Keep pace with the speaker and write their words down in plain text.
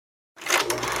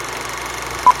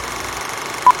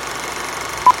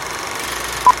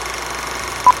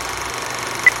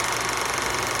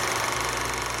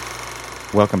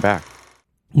Welcome back.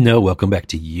 No, welcome back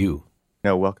to you.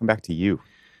 No, welcome back to you.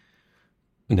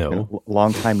 No.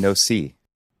 Long time no see,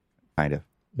 kind of.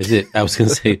 Is it? I was going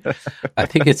to say, I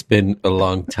think it's been a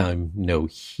long time no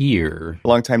hear. A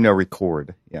long time no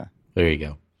record. Yeah. There you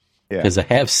go. Yeah. Because I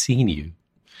have seen you.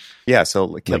 Yeah. So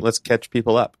let's catch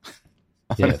people up.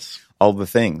 Yes. All the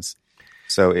things.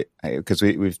 So, because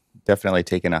we've definitely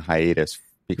taken a hiatus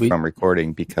from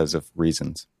recording because of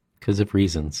reasons. Because of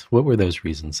reasons. What were those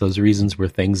reasons? Those reasons were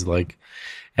things like,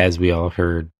 as we all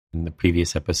heard in the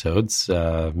previous episodes,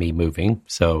 me moving.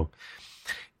 So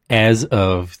as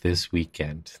of this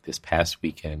past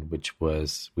weekend, which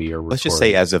was, we are recording. Let's just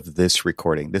say as of this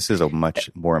recording, this is a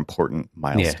much more important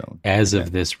milestone. Yeah, as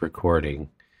of this recording,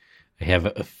 I have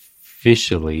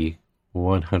officially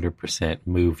 100%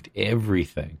 moved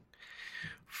everything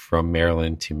from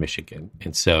Maryland to Michigan.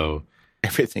 And so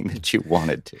everything that you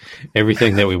wanted to.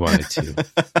 Everything that we wanted to.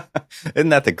 Isn't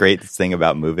that the great thing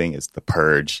about moving is the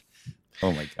purge?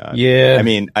 Oh my God. Yeah. I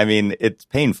mean, it's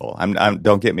painful.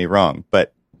 Don't get me wrong,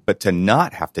 but to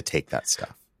not have to take that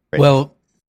stuff. Right? Well,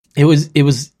 it was a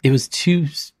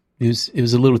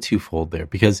little twofold there,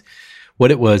 because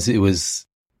what it was,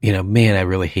 man, I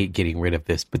really hate getting rid of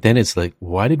this. But then it's like,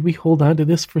 why did we hold on to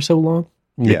this for so long?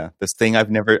 Yeah. This thing I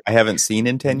haven't seen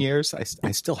in 10 years. I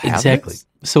still have exactly.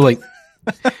 This.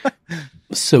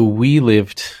 So we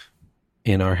lived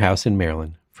in our house in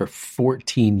Maryland for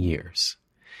 14 years.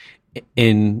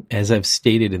 And as I've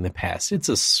stated in the past, it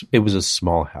was a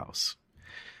small house.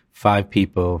 5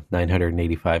 people,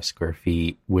 985 square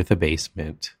feet with a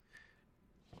basement.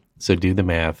 So do the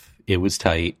math. It was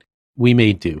tight. We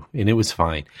made do, and it was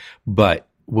fine. But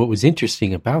what was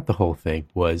interesting about the whole thing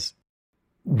was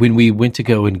when we went to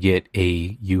go and get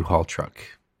a U-Haul truck,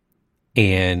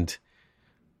 and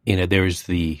there was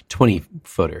the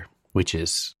 20-footer, which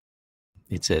is,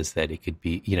 it says that it could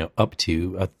be, up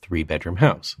to a 3-bedroom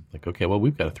house. Like, okay, well,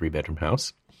 we've got a 3-bedroom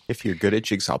house. If you're good at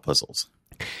jigsaw puzzles.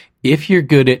 If you're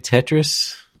good at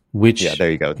Tetris, which... Yeah, there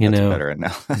you go. That's better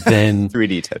now. Then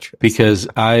 3D Tetris. Because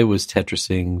I was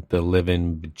Tetrising the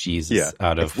living bejesus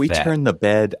out of that. If we turn the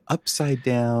bed upside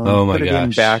down, put it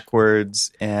in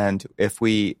backwards, and if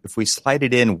we slide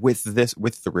it in with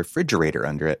the refrigerator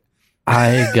under it,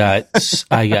 I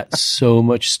got so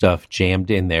much stuff jammed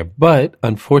in there, but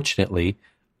unfortunately,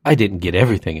 I didn't get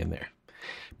everything in there,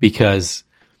 because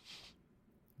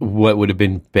what would have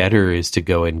been better is to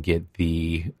go and get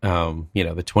the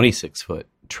 26-foot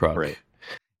truck, right,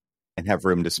 and have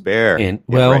room to spare. And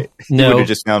right. No,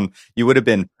 you would have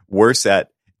been worse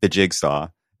at the jigsaw,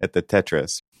 at the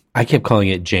Tetris. I kept calling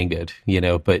it Jenga,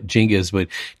 but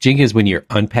Jenga is when you're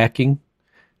unpacking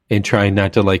and trying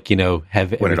not to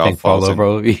have everything fall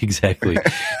over. Exactly.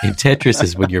 And Tetris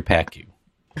is when you're packing.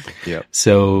 Yeah.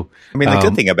 So the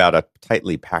good thing about a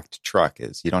tightly packed truck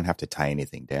is you don't have to tie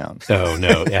anything down. Oh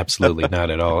no, absolutely not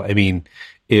at all. Everybody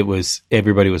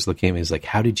was looking at me, like,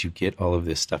 how did you get all of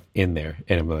this stuff in there?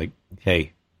 And I'm like,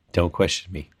 hey, don't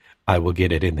question me. I will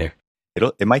get it in there.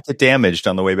 It might get damaged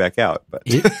on the way back out, but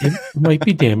it might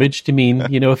be damaged.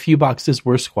 A few boxes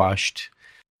were squashed.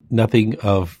 Nothing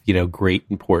of, great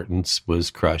importance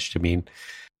was crushed.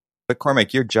 But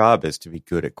Cormac, your job is to be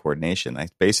good at coordination.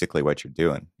 That's basically what you're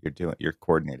doing. You're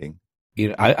coordinating.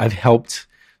 I've helped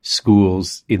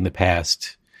schools in the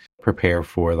past prepare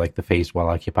for the phased while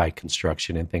occupied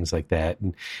construction and things like that.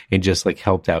 And just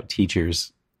helped out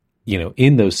teachers,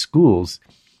 in those schools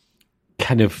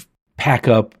kind of pack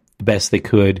up the best they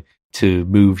could to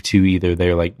move to either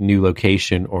their new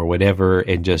location or whatever,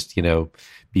 and just,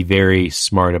 be very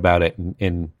smart about it.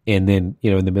 And then,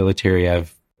 in the military,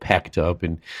 I've packed up,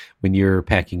 and when you're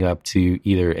packing up to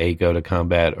either A, go to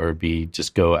combat, or B,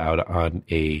 just go out on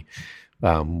a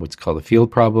what's called a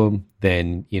field problem,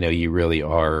 then you really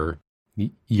are,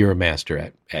 you're a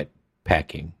master at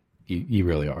packing. You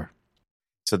really are.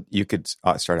 So you could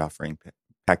start offering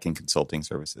packing consulting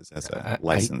services as a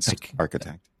licensed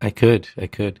architect. I could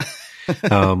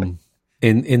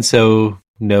and so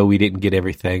no, we didn't get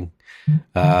everything.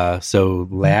 So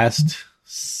last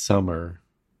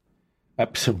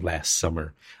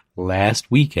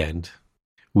weekend,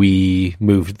 we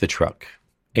moved the truck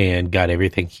and got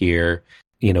everything here,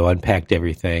 unpacked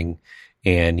everything,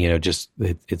 and,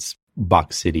 it's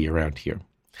Box City around here.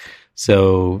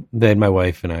 So then my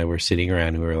wife and I were sitting around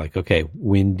and we were like, okay,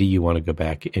 when do you want to go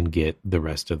back and get the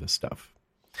rest of the stuff?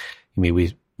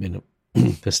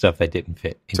 The stuff that didn't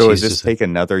fit. And so is this take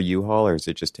another U-Haul, or is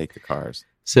it just take the cars?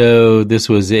 So this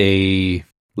was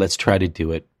let's try to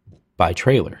do it by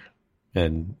trailer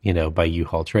and, by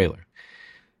U-Haul trailer.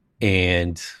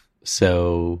 And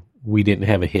so we didn't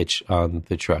have a hitch on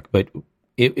the truck, but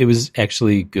it was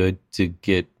actually good to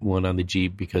get one on the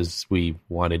Jeep because we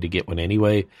wanted to get one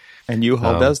anyway. And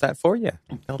U-Haul does that for you.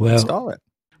 They'll install it.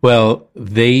 Well,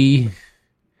 they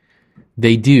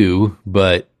do,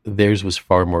 but theirs was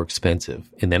far more expensive.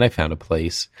 And then I found a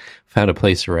place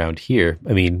around here.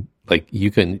 I mean, like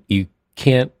you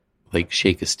can't like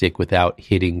shake a stick without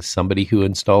hitting somebody who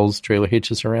installs trailer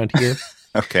hitches around here.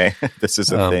 Okay, this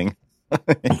is a thing.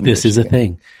 This is a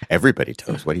thing. Everybody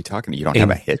tows. What are you talking about? You don't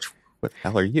have a hitch? What the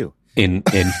hell are you? And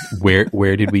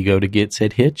where did we go to get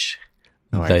said hitch?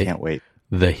 I can't wait.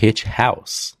 The Hitch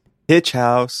House. Hitch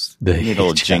House. You need a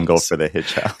little jingle for the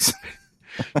Hitch House.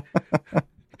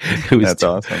 That's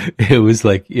awesome. It was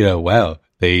like, wow,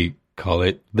 they call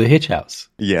it the Hitch House.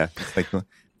 Yeah. It's like,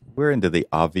 we're into the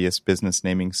obvious business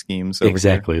naming schemes over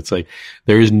Exactly. Here. It's like,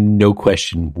 there is no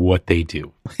question what they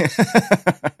do.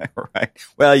 Right.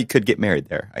 Well, you could get married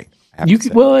there. I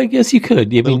guess you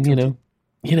could. I mean,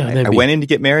 I went in to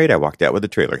get married. I walked out with a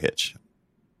trailer hitch.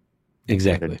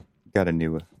 Exactly. Got a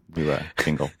new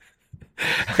jingle.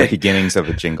 The beginnings of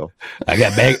a jingle. I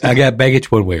got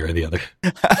baggage one way or the other.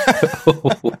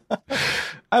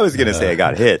 I was gonna say I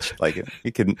got hitched. Like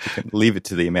you can leave it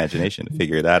to the imagination to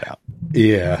figure that out.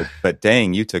 Yeah. But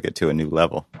dang, you took it to a new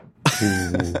level.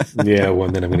 Yeah,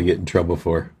 one that I'm gonna get in trouble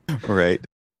for. Right.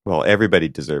 Well, everybody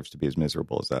deserves to be as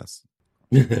miserable as us.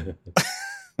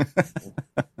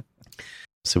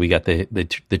 So we got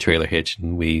the trailer hitch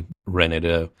and we rented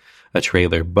a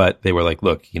trailer, but they were like,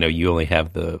 look, you only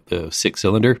have the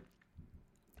 6-cylinder.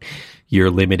 You're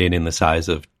limited in the size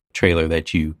of trailer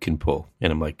that you can pull.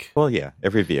 And I'm like, well, yeah,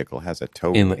 every vehicle has a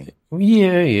tow.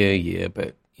 Yeah.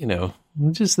 But,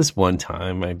 just this one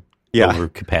time, over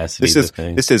capacity.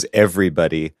 This is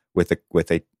everybody with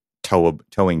a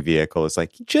towing vehicle. It's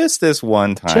like, just this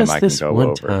one time I can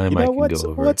go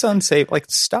over. What's unsafe? Like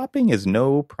stopping is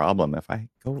no problem if I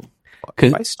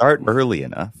start early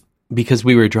enough. Because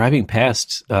we were driving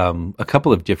past a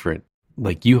couple of different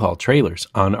like U-Haul trailers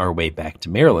on our way back to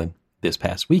Maryland this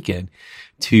past weekend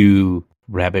to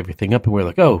wrap everything up, and we're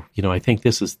like, I think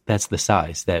that's the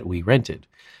size that we rented.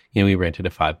 We rented a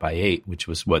 5x8, which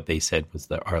was what they said was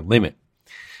our limit.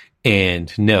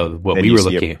 And no, what then we you were see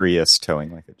looking a Prius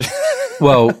towing like it.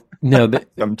 Well, no,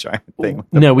 some giant thing.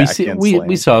 No, we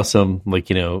saw some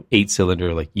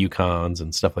 8-cylinder like Yukons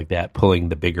and stuff like that pulling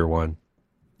the bigger one.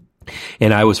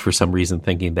 And I was for some reason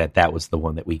thinking that was the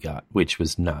one that we got, which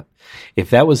was not. If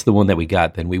that was the one that we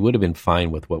got, then we would have been fine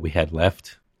with what we had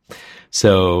left.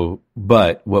 So,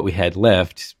 but what we had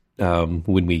left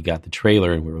when we got the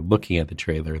trailer and we were looking at the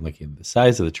trailer and looking at the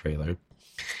size of the trailer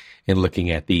and looking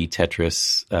at the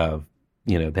Tetris,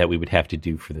 that we would have to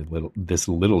do for this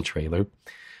little trailer,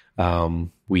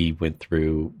 we went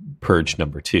through purge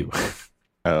number 2.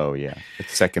 Oh yeah,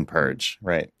 it's second purge,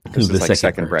 right? This is like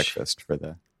second breakfast for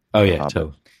the. Oh yeah,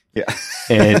 totally. Yeah,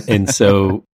 and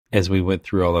so as we went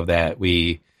through all of that,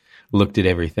 we looked at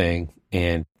everything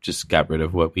and just got rid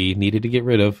of what we needed to get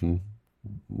rid of, and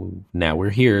now we're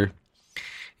here.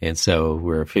 And so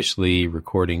we're officially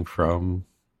recording from.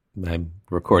 I'm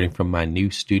recording from my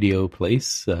new studio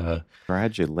place.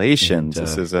 Congratulations!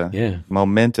 This is a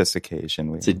momentous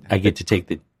occasion. I get to take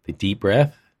the deep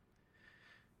breath.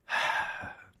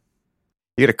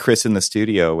 You got to christen the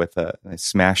studio with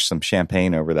smash some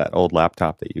champagne over that old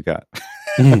laptop that you got.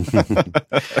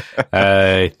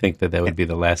 I think that would be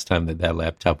the last time that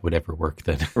laptop would ever work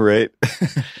then. Right.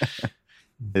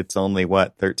 It's only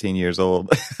 13 years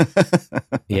old.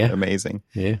 Yeah. Amazing.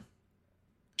 Yeah.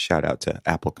 Shout out to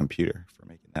Apple Computer for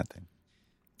making that thing.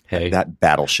 Hey, that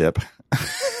battleship.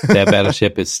 That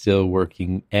battleship is still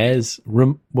working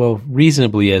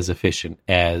reasonably as efficient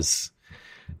as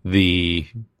the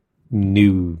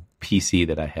new PC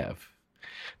that I have.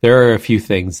 There are a few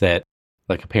things that,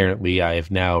 like, apparently I have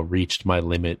now reached my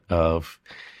limit of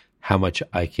how much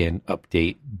I can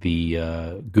update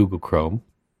the Google Chrome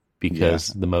because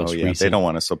the most recent... They don't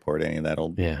want to support any of that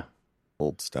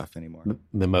old stuff anymore.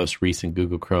 The most recent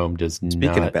Google Chrome does not...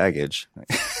 Speaking of baggage,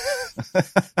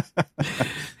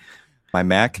 my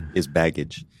Mac is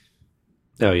baggage.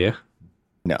 Oh, yeah?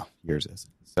 No, yours is.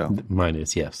 So mine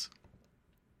is, yes.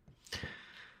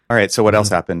 All right. So what else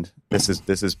happened? This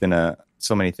has been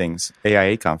so many things.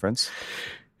 AIA conference.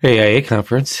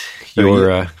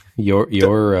 So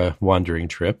your wandering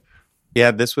trip.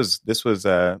 Yeah, this was.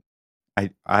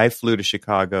 I flew to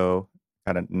Chicago,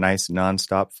 had a nice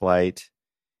nonstop flight,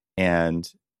 and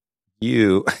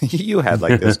you had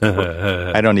like this.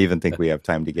 I don't even think we have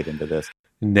time to get into this.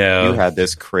 No, you had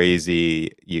this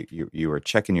crazy. You were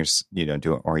checking your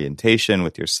doing orientation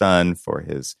with your son for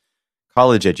his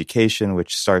college education,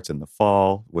 which starts in the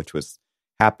fall, which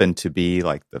happened to be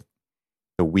like the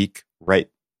the week right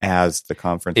as the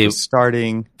conference was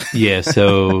starting. Yeah,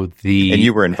 so and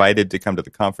you were invited to come to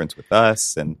the conference with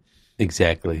us, and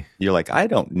exactly. You're like, I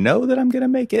don't know that I'm going to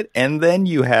make it, and then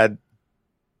you had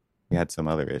some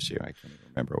other issue. I can't even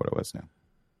remember what it was now.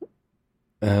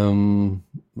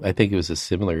 I think it was a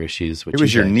similar issue. It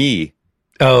was your knee.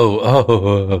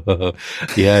 Oh,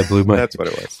 yeah, I blew my. That's what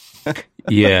it was.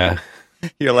 Yeah,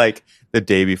 you're like the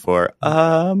day before.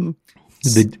 I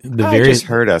just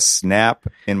heard a snap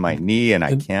in my knee and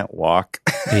I can't walk.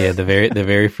 Yeah, the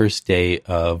very first day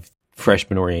of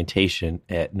freshman orientation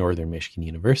at Northern Michigan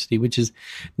University, which is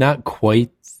not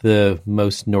quite the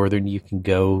most northern you can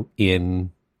go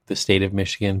in the state of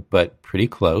Michigan, but pretty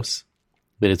close.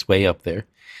 But it's way up there.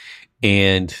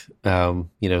 And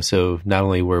so not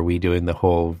only were we doing the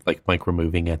whole like micro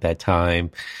moving at that time,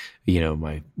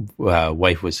 my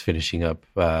wife was finishing up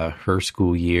her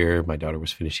school year. My daughter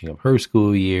was finishing up her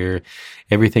school year.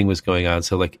 Everything was going on.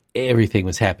 So like everything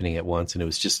was happening at once. And it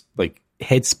was just like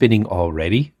head spinning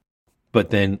already,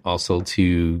 but then also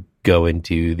to go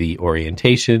into the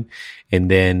orientation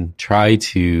and then try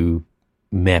to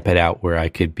map it out where I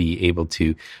could be able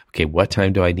to, okay, what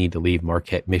time do I need to leave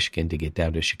Marquette, Michigan to get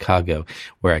down to Chicago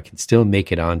where I can still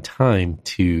make it on time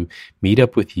to meet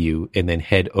up with you and then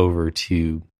head over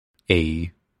to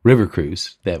a river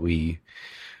cruise that we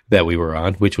were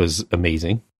on, which was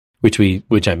amazing, which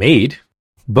I made,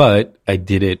 but I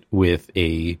did it with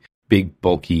a big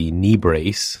bulky knee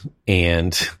brace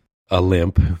and a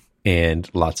limp and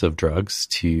lots of drugs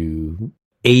to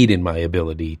aid in my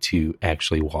ability to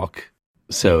actually walk.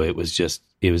 So it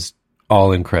was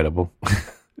all incredible.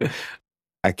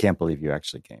 I can't believe you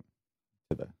actually came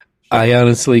to the show. I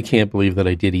honestly can't believe that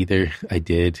I did either. I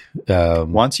did.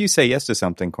 Once you say yes to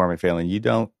something, Cormac Phelan, you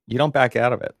don't back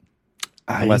out of it.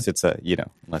 Unless it's a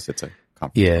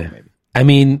conference. Yeah. Maybe. I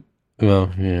mean,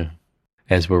 well, yeah.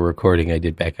 As we're recording, I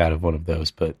did back out of one of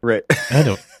those, but right.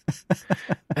 I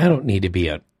don't need to be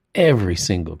on every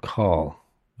single call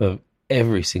of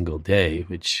every single day,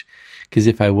 because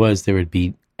if I was, there would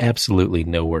be absolutely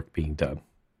no work being done.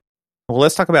 Well,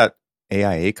 let's talk about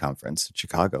AIA conference in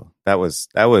Chicago. That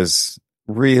was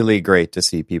really great to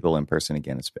see people in person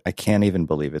again. I can't even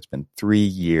believe it's been 3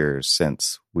 years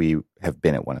since we have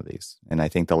been at one of these. And I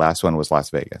think the last one was Las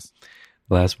Vegas.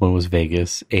 The last one was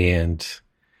Vegas. And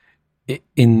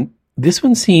this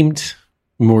one seemed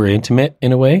more intimate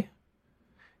in a way.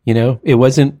 It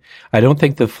wasn't, I don't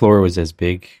think the floor was as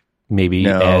big as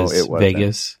it wasn't.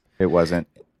 Vegas. It wasn't.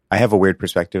 I have a weird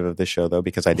perspective of the show, though,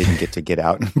 because I didn't get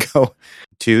out and go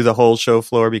to the whole show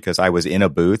floor because I was in a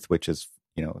booth, which is,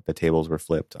 the tables were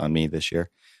flipped on me this year.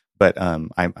 But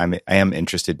I am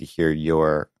interested to hear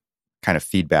your kind of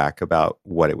feedback about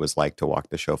what it was like to walk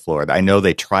the show floor. I know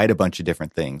they tried a bunch of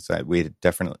different things. I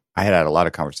had a lot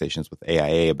of conversations with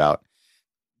AIA about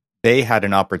they had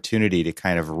an opportunity to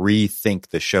kind of rethink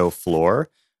the show floor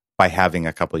by having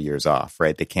a couple of years off,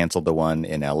 right? They canceled the one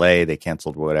in LA. They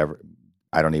canceled whatever.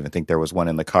 I don't even think there was one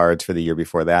in the cards for the year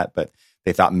before that, but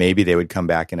they thought maybe they would come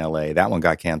back in LA. That one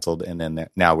got canceled. And then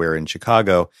now we're in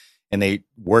Chicago, and they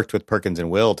worked with Perkins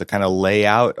and Will to kind of lay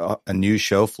out a new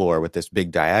show floor with this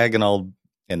big diagonal.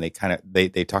 And they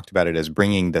talked about it as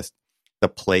bringing the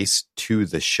place to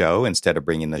the show instead of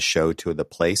bringing the show to the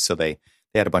place. So they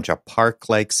had a bunch of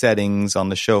park-like settings on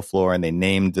the show floor, and they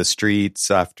named the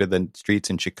streets after the streets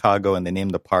in Chicago, and they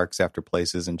named the parks after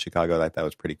places in Chicago. I thought that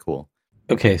was pretty cool.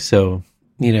 Okay, so,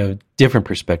 different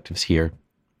perspectives here,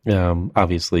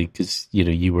 obviously, because,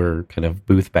 you were kind of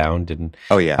booth-bound. And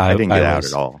oh, yeah, I didn't get out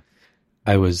at all.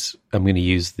 I'm going to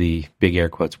use the big air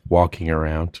quotes, walking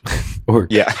around or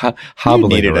You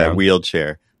hobbling needed around. A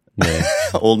wheelchair. Yeah.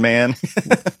 Old man.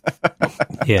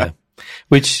 Yeah.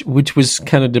 Which was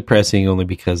kind of depressing only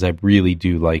because I really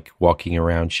do like walking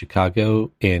around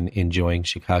Chicago and enjoying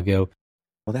Chicago.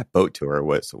 Well, that boat tour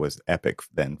was epic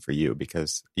then for you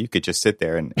because you could just sit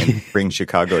there and bring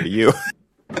Chicago to you.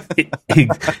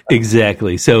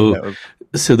 Exactly. So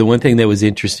the one thing that was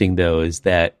interesting though is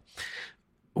that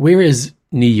whereas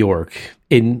New York,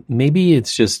 and maybe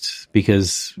it's just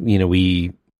because,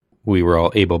 we were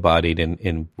all able-bodied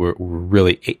and we're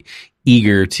really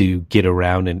eager to get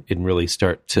around and really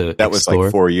start to That explore. was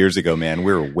like 4 years ago, man.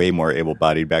 We were way more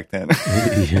able-bodied back then.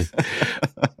 Yeah.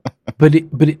 But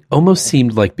it almost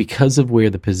seemed like because of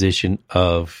where the position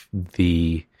of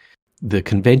the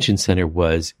convention center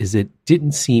is it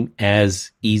didn't seem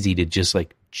as easy to just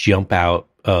like jump out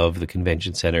of the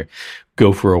convention center,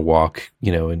 go for a walk,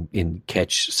 and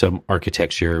catch some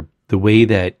architecture the way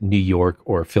that New York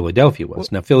or Philadelphia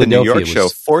was. Now, Philadelphia the New York show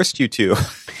forced you to.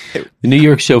 The New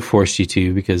York show forced you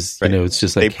to because, it's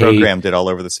just like, they programmed it all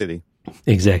over the city.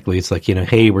 Exactly. It's like,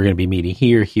 hey, we're going to be meeting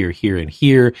here, here, here, and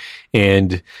here.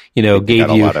 And, they gave got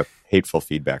a lot of hateful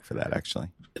feedback for that, actually.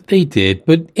 They did.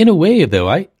 But in a way, though,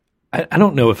 I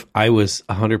don't know if I was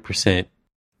 100%.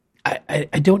 I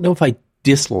don't know if I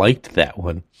disliked that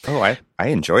one. Oh, I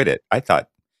enjoyed it. I thought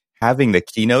having the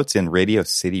keynotes in Radio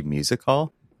City Music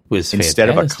Hall was instead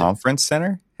fantastic. Of a conference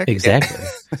center. Exactly.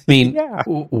 I mean,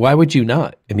 why would you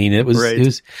not? I mean, it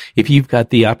was, if you've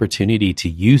got the opportunity to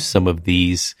use some of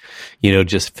these,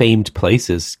 just famed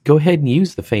places, go ahead and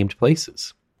use the famed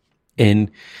places. And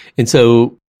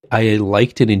so I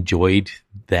liked and enjoyed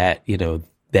that,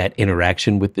 that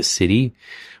interaction with the city,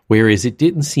 whereas it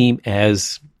didn't seem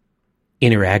as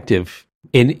interactive.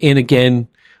 And again,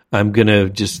 I'm going to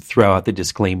just throw out the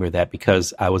disclaimer that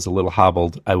because I was a little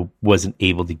hobbled, I wasn't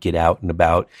able to get out and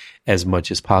about as much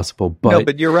as possible. But no,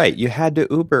 but you're right. You had to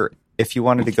Uber if you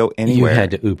wanted to go anywhere. You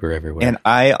had to Uber everywhere. And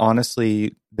I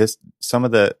honestly, some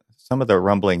of the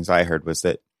rumblings I heard was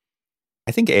that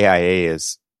I think AIA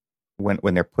is,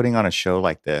 when they're putting on a show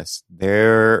like this,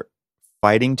 they're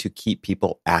fighting to keep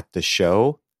people at the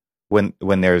show when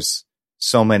there's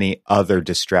so many other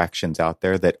distractions out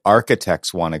there that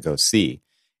architects want to go see.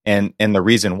 And the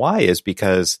reason why is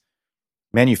because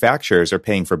manufacturers are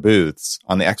paying for booths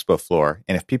on the expo floor.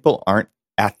 And if people aren't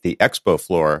at the expo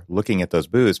floor looking at those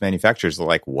booths, manufacturers are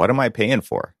like, what am I paying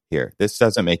for here? This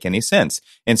doesn't make any sense.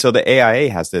 And so the AIA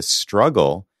has this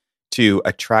struggle to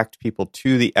attract people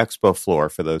to the expo floor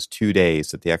for those 2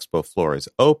 days that the expo floor is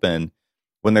open,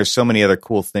 when there's so many other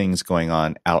cool things going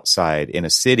on outside in a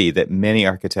city that many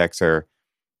architects are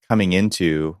coming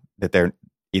into, that they're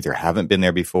either haven't been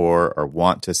there before or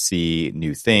want to see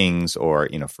new things, or,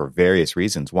 for various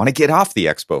reasons want to get off the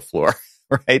expo floor,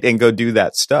 right, and go do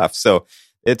that stuff. So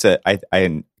I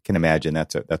can imagine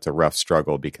that's a rough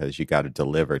struggle, because you got to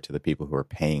deliver to the people who are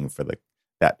paying for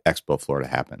that expo floor to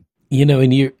happen.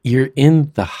 And you're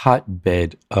in the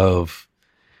hotbed of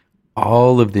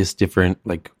all of this different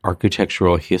like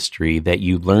architectural history that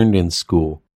you learned in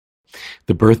school,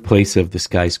 the birthplace of the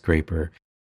skyscraper,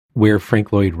 where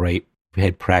Frank Lloyd Wright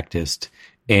had practiced,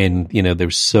 and they're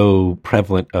so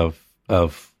prevalent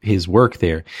of his work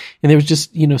there, and there was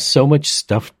just so much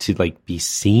stuff to like be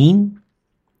seen.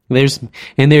 There's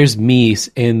Mies,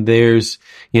 and there's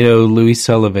Louis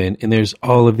Sullivan, and there's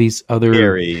all of these other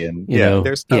Gary, and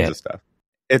there's tons of stuff.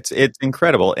 It's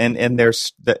incredible, and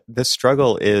there's the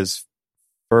struggle is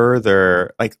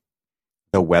further, like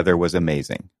the weather was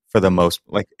amazing for the most,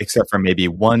 like, except for maybe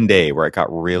one day where it got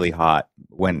really hot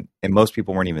and most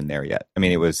people weren't even there yet. I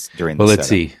mean, it was during the let's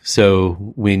see. So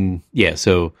when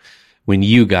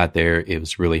you got there, it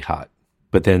was really hot,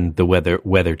 but then the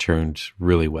weather turned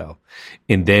really well.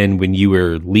 And then when you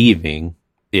were leaving,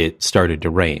 it started to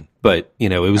rain, but it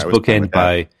was bookended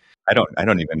by, I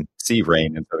don't even see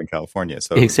rain in Southern California.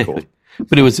 So exactly. It was cool.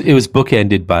 But it was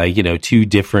bookended by, two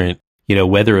different,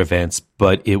 weather events,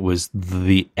 but it was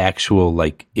the actual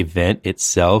like event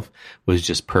itself was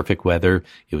just perfect weather.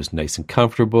 It was nice and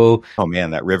comfortable. Oh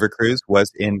man, that river cruise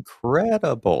was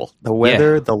incredible. The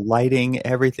weather, the lighting,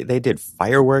 everything. They did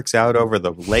fireworks out over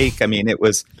the lake. I mean, it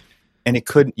was, and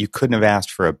you couldn't have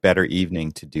asked for a better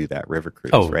evening to do that river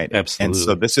cruise, right? Absolutely. And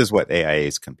so this is what AIA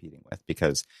is competing with,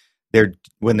 because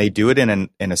when they do it in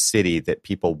a city that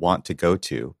people want to go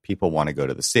to, people want to go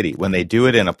to the city. When they do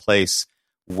it in a place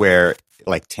where,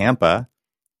 like Tampa,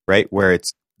 right, where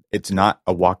it's not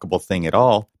a walkable thing at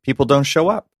all, people don't show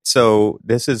up. So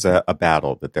this is a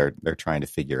battle that they're trying to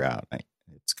figure out.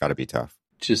 It's got to be tough.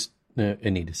 Just I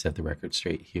need to set the record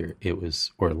straight here. It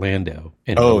was Orlando.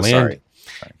 And sorry.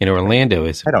 And Orlando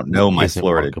is, I don't know my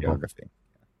Florida geography.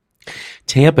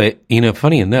 Tampa,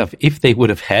 funny enough, if they would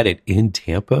have had it in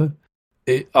Tampa,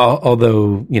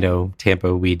 although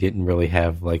Tampa, we didn't really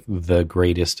have like the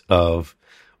greatest of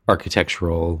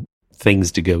architectural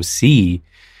things to go see,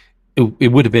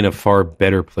 it would have been a far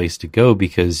better place to go,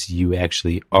 because you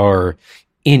actually are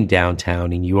in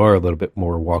downtown and you are a little bit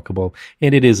more walkable,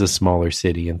 and it is a smaller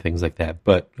city and things like that.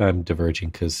 But I'm diverging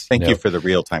because thank you for the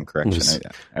real-time correction.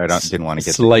 I didn't want to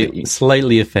get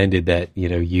slightly offended that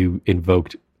you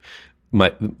invoked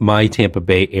my Tampa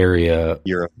Bay area.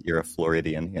 You're a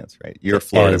Floridian, that's right. You're a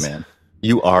Florida man.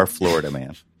 You are Florida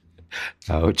man.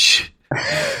 Ouch.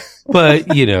 But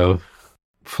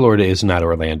Florida is not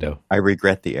Orlando. I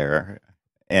regret the error,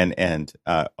 and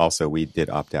also we did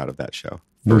opt out of that show.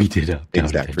 We did opt out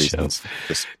of that reasons.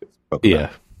 Show. Yeah.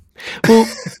 Well,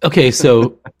 okay.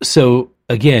 So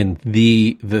again,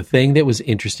 the thing that was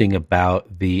interesting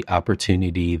about the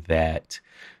opportunity that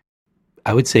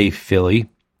I would say Philly,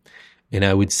 and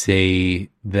I would say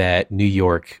that New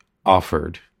York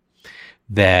offered,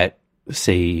 that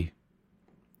say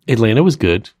Atlanta was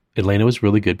good. Atlanta was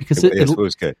really good because it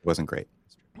was good. It wasn't great.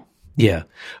 Yeah.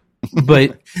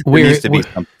 But there needs to be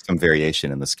some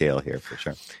variation in the scale here for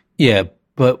sure. Yeah.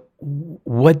 But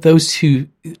what those two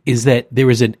is that there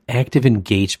was an active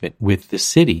engagement with the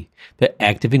city, the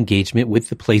active engagement with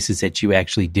the places that you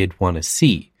actually did want to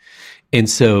see. And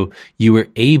so you were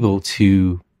able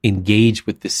to engage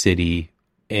with the city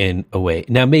in a way.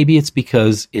 Now, maybe it's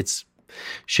because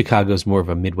Chicago's more of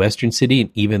a Midwestern city.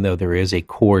 And even though there is a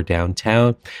core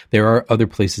downtown, there are other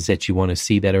places that you want to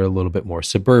see that are a little bit more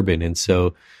suburban. And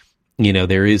so,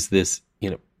 there is this,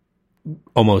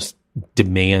 almost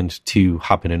demand to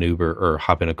hop in an Uber or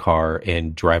hop in a car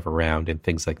and drive around and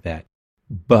things like that.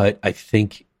 But I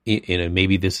think,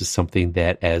 maybe this is something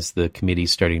that as the committee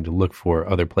is starting to look for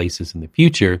other places in the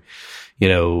future,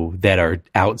 that are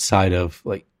outside of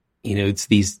it's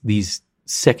these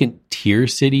second tier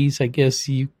cities, I guess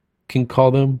you can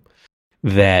call them,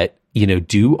 that,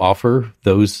 do offer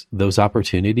those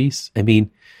opportunities. I mean,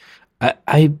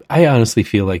 I honestly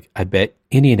feel like I bet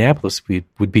Indianapolis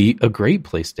would be a great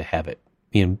place to have it.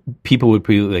 People would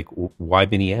be like, why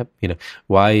Minneapolis?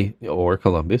 Why, or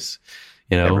Columbus?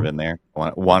 Never been there.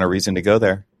 Want a reason to go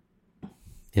there?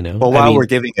 Well, while we're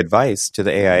giving advice to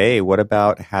the AIA, what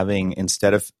about having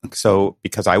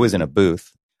because I was in a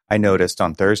booth, I noticed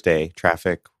on Thursday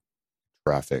traffic.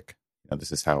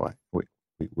 This is how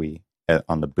we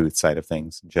on the booth side of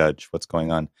things judge what's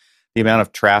going on. The amount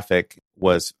of traffic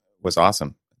was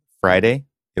awesome. Friday,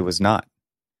 it was not.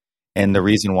 And the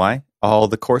reason why, all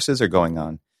the courses are going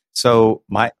on. So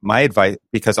my advice,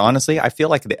 because honestly, I feel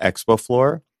like the expo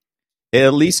floor, it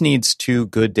at least needs 2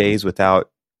 good days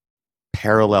without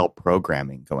parallel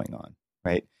programming going on,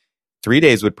 right? 3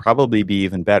 days would probably be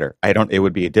even better. It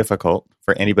would be difficult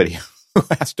for anybody who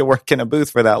has to work in a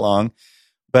booth for that long,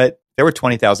 but there were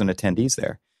 20,000 attendees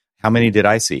there. How many did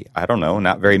I see? I don't know,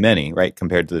 not very many, right?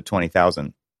 Compared to the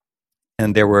 20,000.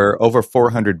 And there were over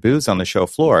 400 booths on the show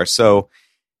floor. So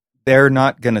they're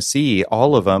not going to see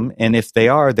all of them. And if they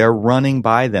are, they're running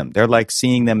by them. They're like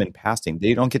seeing them in passing.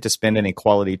 They don't get to spend any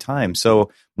quality time.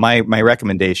 So my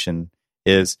recommendation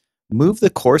is move the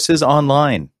courses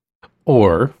online.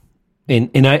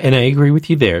 And I agree with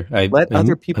you there. Let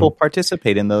other people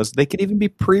participate in those. They could even be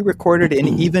pre-recorded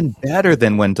and even better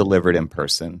than when delivered in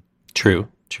person. True.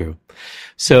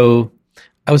 So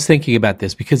I was thinking about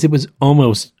this because it was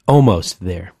almost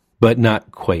there, but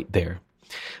not quite there.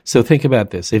 So think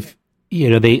about this. If,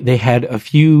 they had a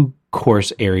few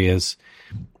course areas,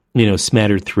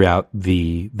 smattered throughout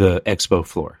the expo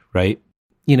floor, right?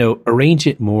 Arrange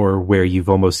it more where you've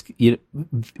almost,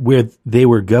 where they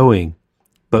were going,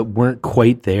 but weren't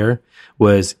quite there,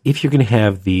 was if you're going to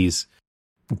have these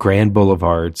grand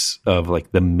boulevards of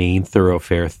like the main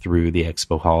thoroughfare through the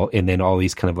expo hall, and then all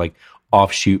these kind of like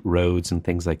offshoot roads and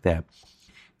things like that.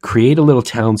 Create a little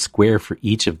town square for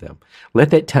each of them. Let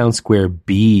that town square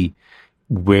be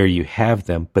where you have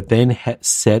them, but then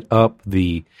set up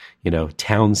the,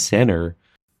 town center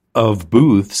of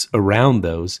booths around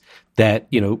those that,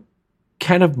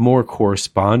 kind of more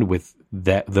correspond with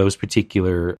those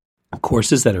particular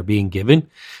courses that are being given.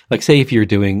 Like say if you're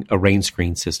doing a rain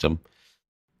screen system,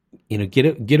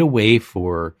 get a way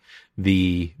for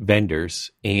the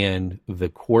vendors and the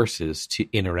courses to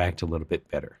interact a little bit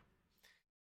better.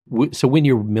 So when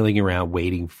you're milling around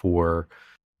waiting for,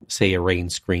 say, a rain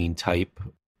screen type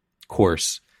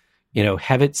course,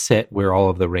 have it set where all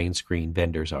of the rain screen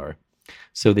vendors are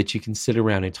so that you can sit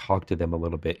around and talk to them a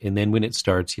little bit. And then when it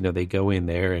starts, they go in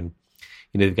there and,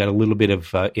 they've got a little bit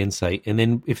of insight. And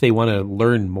then if they want to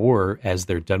learn more as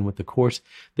they're done with the course,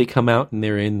 they come out and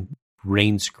they're in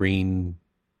rain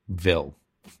screenville.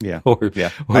 Yeah.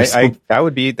 That's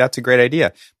a great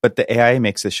idea. But the AIA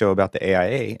makes a show about the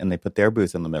AIA and they put their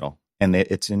booth in the middle and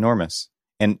it's enormous.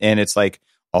 And it's like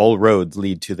all roads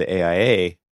lead to the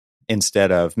AIA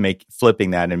instead of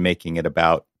flipping that and making it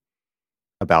about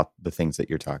the things that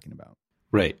you're talking about.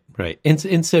 Right.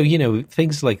 And so,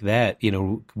 things like that,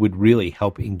 would really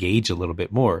help engage a little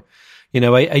bit more.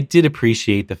 I did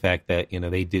appreciate the fact that,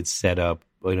 they did set up,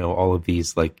 all of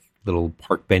these like little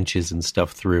park benches and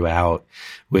stuff throughout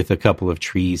with a couple of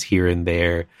trees here and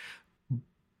there.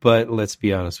 But let's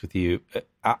be honest with you,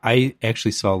 I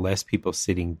actually saw less people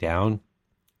sitting down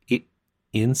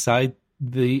inside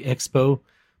the expo,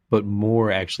 but more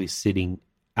actually sitting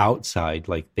outside.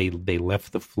 Like they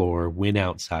left the floor, went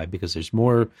outside because there's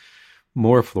more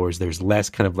floors. There's less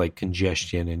kind of like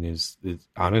congestion, and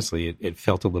honestly, it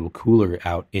felt a little cooler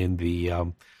out in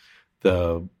the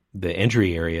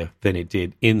entry area than it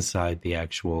did inside the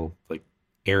actual like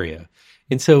area.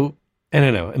 And so I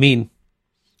don't know. I mean,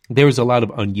 there was a lot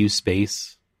of unused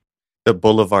space. the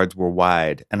boulevards were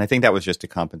wide. And I think that was just to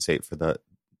compensate for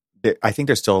I think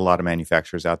there's still a lot of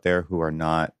manufacturers out there who are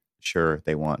not sure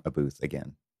they want a booth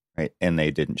again, right? And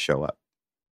they didn't show up.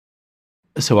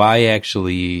 So I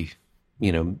actually,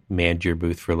 manned your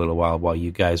booth for a little while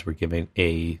you guys were giving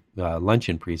a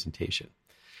luncheon presentation.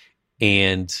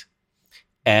 And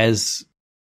as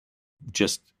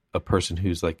just a person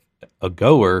who's like a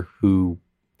goer who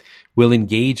will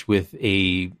engage with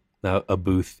a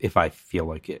booth if I feel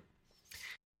like it,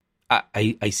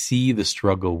 I see the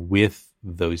struggle with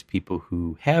those people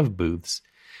who have booths,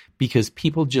 because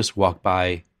people just walk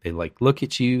by, they like look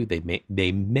at you, they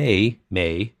may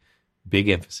big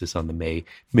emphasis on the may,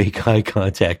 make eye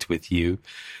contact with you.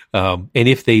 And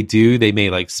if they do, they may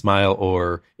like smile,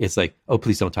 or it's like, oh,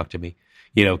 please don't talk to me.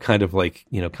 Kind of like,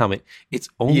 comment. It's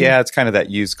only... Yeah, it's kind of that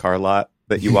used car lot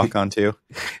that you walk onto.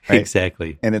 Right?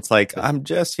 Exactly. And it's like, I'm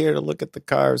just here to look at the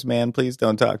cars, man. Please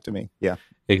don't talk to me. Yeah.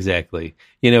 Exactly.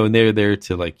 And they're there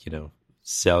to like,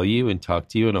 sell you and talk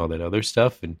to you and all that other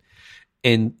stuff.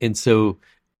 And so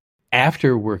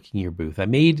after working your booth, I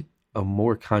made a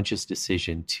more conscious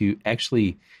decision to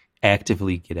actually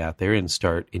actively get out there and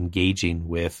start engaging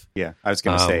with. Yeah, I was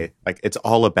going to say, like, it's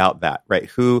all about that, right?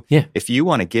 If you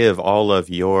want to give all of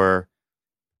your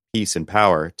peace and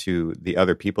power to the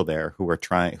other people there who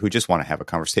just want to have a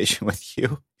conversation with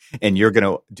you, and you're going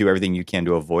to do everything you can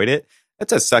to avoid it,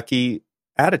 that's a sucky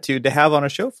attitude to have on a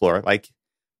show floor. Like,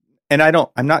 and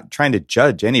I'm not trying to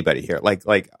judge anybody here. Like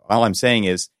all I'm saying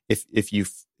is if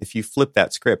you flip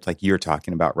that script like you're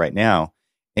talking about right now,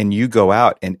 and you go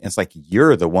out and it's like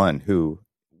you're the one who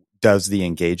does the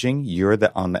engaging,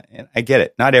 and I get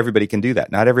it. Not everybody can do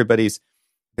that. Not everybody's.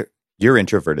 You're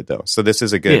introverted though, so this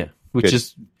is a good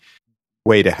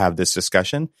way to have this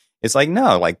discussion. It's like,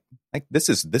 no, like this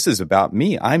is about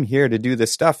me. I'm here to do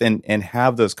this stuff and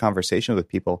have those conversations with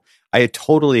people. I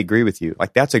totally agree with you.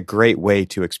 Like, that's a great way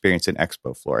to experience an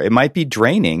expo floor. It might be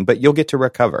draining, but you'll get to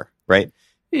recover, right?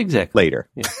 Exactly. Later.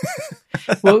 Yeah.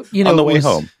 Well, on the way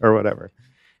home or whatever.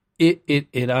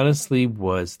 It honestly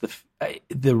was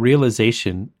the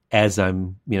realization as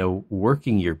I'm,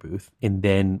 working your booth, and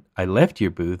then I left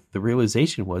your booth. The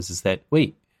realization is that,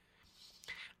 wait,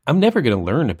 I'm never going to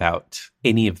learn about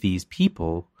any of these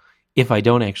people if I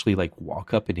don't actually like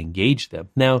walk up and engage them.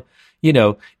 Now,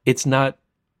 it's not,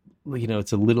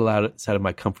 it's a little outside of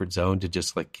my comfort zone to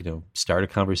just like, start a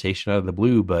conversation out of the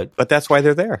blue, but that's why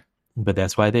they're there. But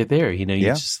that's why they're there.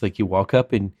 Just like you walk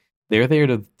up and they're there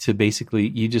to basically,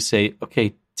 you just say,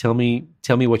 okay, tell me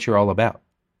what you're all about.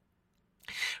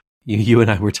 You and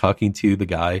I were talking to the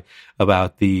guy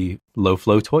about the low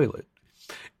flow toilet,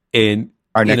 and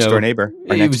our next door neighbor.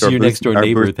 Next door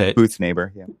neighbor, that booth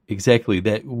neighbor. Yeah, exactly.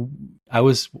 That I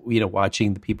was,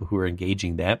 watching the people who were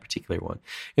engaging that particular one,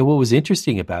 and what was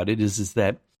interesting about it is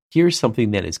that here's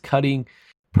something that is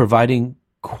providing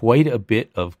quite a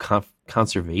bit of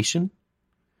conservation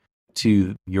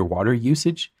to your water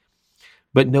usage,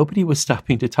 but nobody was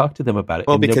stopping to talk to them about it.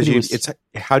 Well, because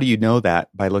how do you know that?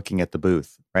 By looking at the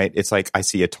booth, right? It's like, I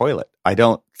see a toilet. I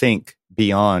don't think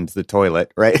beyond the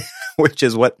toilet, right? Which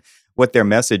is what their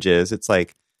message is. It's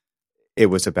like, it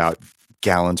was about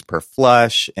gallons per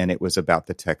flush, and it was about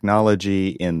the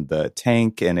technology in the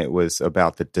tank, and it was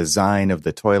about the design of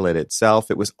the toilet itself.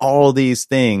 It was all these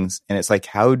things. And it's like,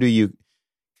 how do you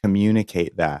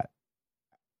communicate that?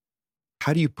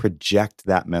 How do you project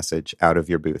that message out of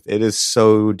your booth? It is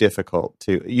so difficult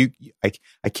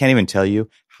I can't even tell you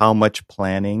how much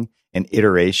planning and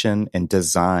iteration and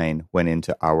design went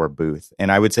into our booth.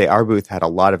 And I would say our booth had a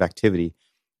lot of activity,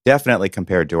 definitely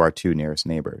compared to our two nearest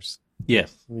neighbors.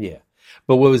 Yes. Yeah.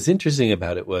 But what was interesting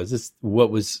about it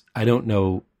I don't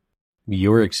know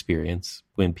your experience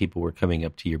when people were coming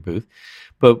up to your booth,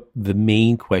 but the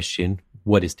main question,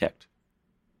 what is tech?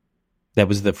 That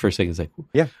was the first thing. It's like,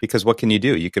 yeah, because what can you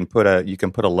do? You can put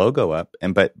a logo up,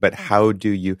 but how do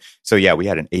you? So yeah, we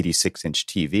had an 86-inch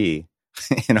TV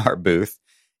in our booth,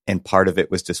 and part of it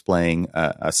was displaying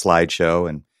a slideshow,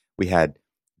 and we had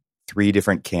 3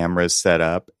 different cameras set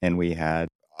up, and we had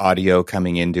audio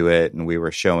coming into it, and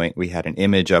we had an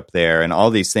image up there, and all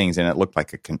these things, and it looked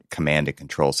like a command and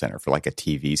control center for like a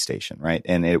TV station, right?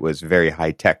 And it was very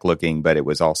high tech looking, but it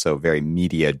was also very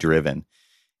media driven,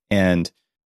 and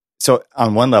so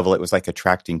on one level, it was like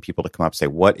attracting people to come up and say,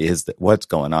 what's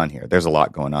going on here? There's a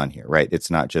lot going on here, right?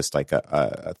 It's not just like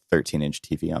a 13-inch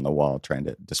TV on the wall trying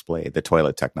to display the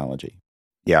toilet technology.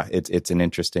 Yeah, it's an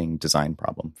interesting design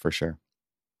problem for sure.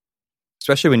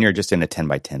 Especially when you're just in a 10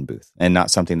 by 10 booth and not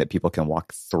something that people can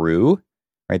walk through,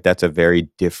 right? That's a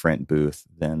very different booth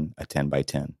than a 10 by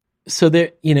 10. So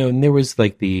there, and there was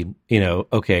like the,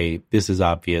 okay, this is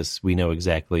obvious. We know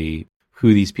exactly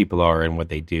who these people are and what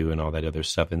they do and all that other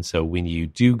stuff. And so when you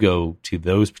do go to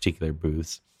those particular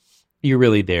booths, you're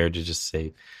really there to just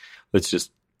say, let's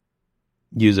just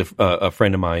use a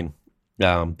friend of mine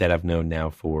that I've known now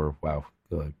for,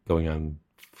 going on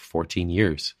 14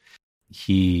 years.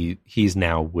 He's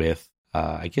now with,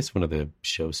 I guess, one of the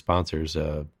show sponsors,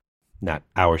 not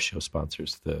our show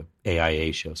sponsors, the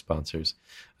AIA show sponsors,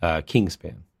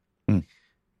 Kingspan.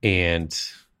 And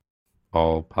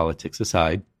all politics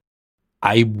aside,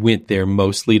 I went there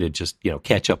mostly to just,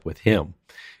 catch up with him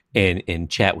and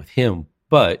chat with him.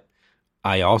 But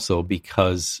I also,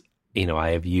 because, I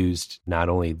have used not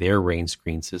only their rain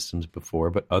screen systems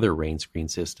before, but other rain screen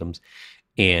systems.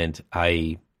 And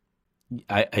I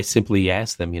simply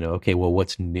asked them, okay, well,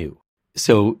 what's new?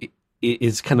 So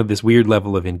it's kind of this weird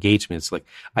level of engagement. It's like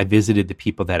I visited the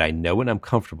people that I know and I'm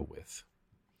comfortable with.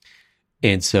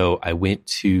 And so I went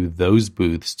to those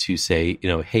booths to say,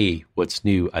 hey, what's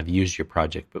new? I've used your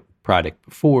product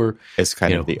before. As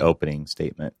kind of the opening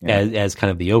statement. As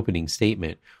kind of the opening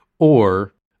statement.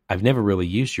 Or I've never really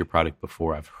used your product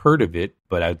before. I've heard of it,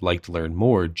 but I'd like to learn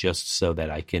more just so that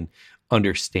I can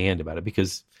understand about it.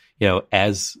 Because,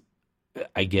 as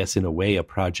I guess in a way a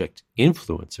project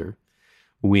influencer,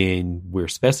 when we're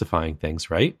specifying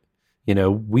things, right?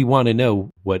 We want to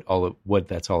know what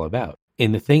that's all about.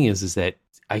 And the thing is that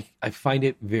I find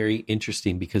it very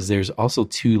interesting because there's also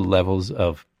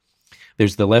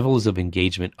there's the levels of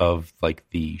engagement of like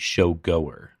the show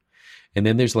goer. And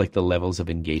then there's like the levels of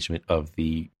engagement of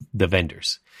the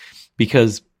vendors,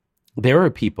 because there are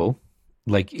people,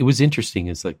 like, it was interesting.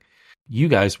 It's like you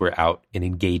guys were out and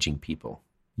engaging people.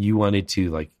 You wanted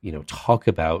to talk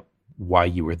about why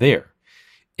you were there.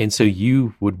 And so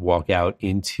you would walk out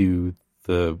into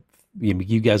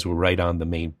you guys were right on the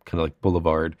main kind of like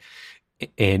boulevard,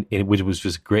 and which was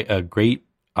just a great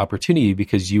opportunity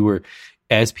because you were,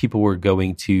 as people were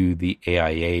going to the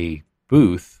AIA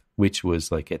booth, which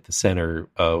was like at the center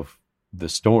of the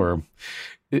storm,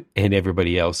 and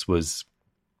everybody else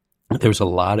there was a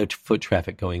lot of foot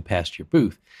traffic going past your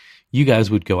booth. You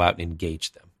guys would go out and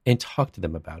engage them and talk to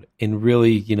them about it, and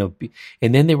really,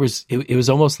 and then it was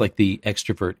almost like the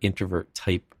extrovert introvert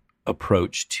type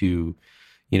approach to,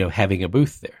 having a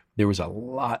booth there. There was a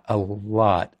lot,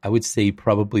 I would say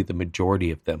probably the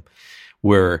majority of them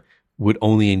would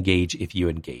only engage if you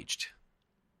engaged,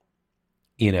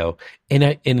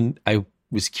 and I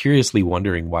was curiously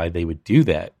wondering why they would do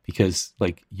that, because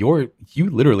like you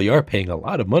literally are paying a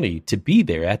lot of money to be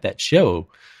there at that show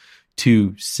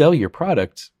to sell your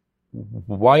product.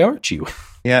 Why aren't you?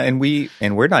 Yeah. And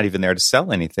we're not even there to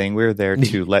sell anything. We're there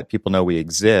to let people know we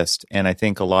exist. And I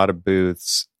think a lot of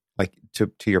booths, like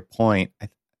to your point,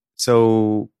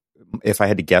 so if I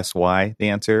had to guess why, the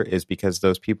answer is because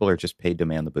those people are just paid to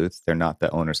man the booth. They're not the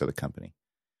owners of the company.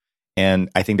 And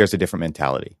I think there's a different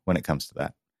mentality when it comes to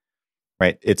that,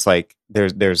 right? It's like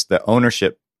there's the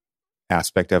ownership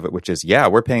aspect of it, which is, yeah,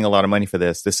 we're paying a lot of money for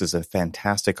this. This is a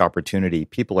fantastic opportunity.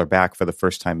 People are back for the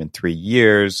first time in 3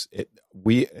 years.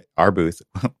 Our booth,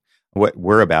 what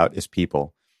we're about is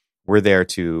people. We're there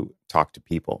to talk to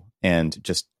people and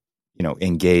just,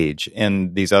 engage.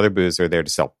 And these other booths are there to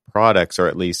sell products, or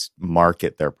at least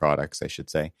market their products, I should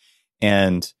say.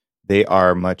 And they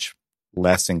are much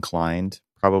less inclined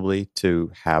probably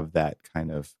to have that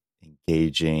kind of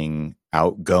engaging,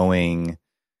 outgoing,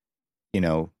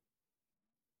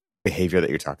 behavior that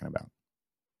you're talking about.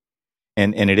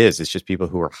 And it's just people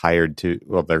who are hired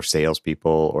they're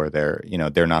salespeople, or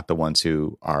they're not the ones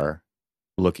who are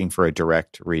looking for a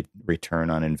direct return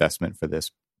on investment for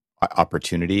this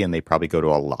opportunity. And they probably go to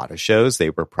a lot of shows. They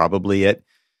were probably at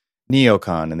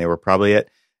NeoCon, and they were probably at,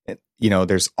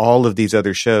 there's all of these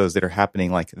other shows that are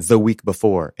happening like the week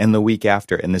before and the week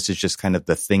after. And this is just kind of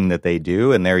the thing that they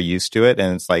do, and they're used to it.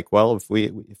 And it's like, well, if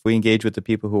we engage with the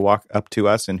people who walk up to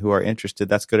us and who are interested,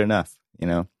 that's good enough.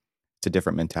 It's a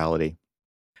different mentality.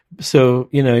 So,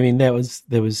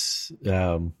 that was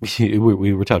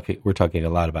we're talking a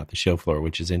lot about the show floor,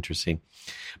 which is interesting,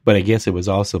 but I guess it was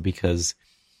also because,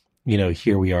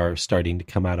 here we are starting to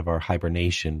come out of our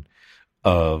hibernation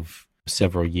of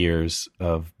several years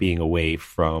of being away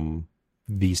from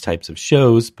these types of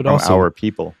shows, but also our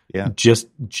people. Yeah. Just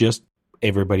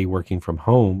everybody working from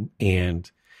home, and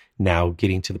now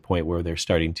getting to the point where they're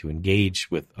starting to engage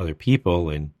with other people.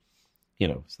 And,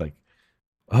 it's like,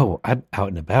 oh, I'm out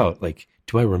and about. Like,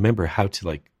 do I remember how to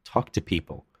like talk to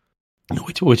people?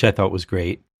 Which I thought was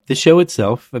great. The show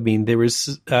itself, there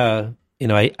was, I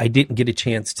didn't get a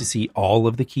chance to see all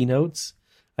of the keynotes.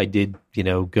 I did,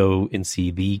 go and see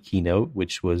the keynote,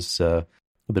 which was the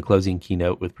closing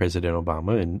keynote with President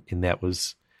Obama, and that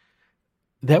was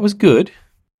good.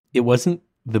 it wasn't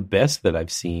the best that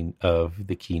I've seen of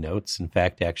the keynotes. In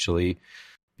fact, actually,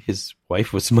 his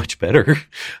wife was much better.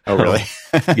 Oh, really?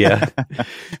 Yeah.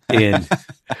 And,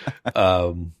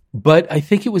 but I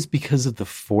think it was because of the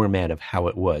format of how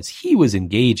it was. He was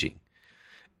engaging.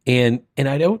 And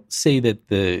I don't say that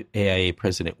the AIA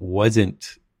president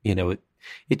wasn't, it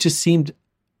just seemed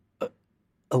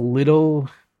a little,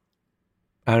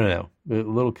 I don't know, a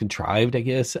little contrived, I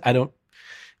guess.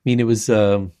 It was,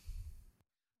 I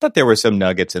thought there were some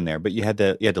nuggets in there, but you had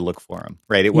to look for them,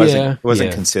 right? It wasn't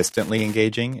consistently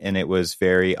engaging, and it was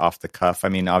very off the cuff. I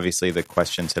mean, obviously the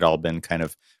questions had all been kind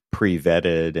of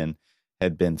pre-vetted and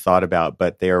had been thought about,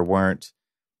 but there weren't.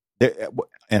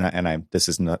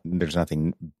 There's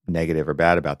nothing negative or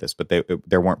bad about this, but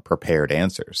there weren't prepared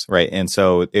answers, right? And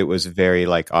so it was very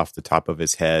like off the top of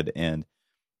his head, and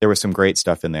there was some great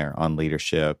stuff in there on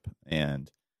leadership and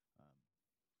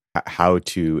how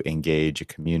to engage a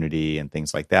community and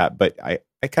things like that. But I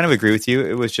kind of agree with you.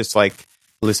 It was just like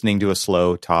listening to a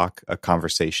slow talk, a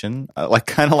conversation,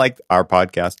 kind of like our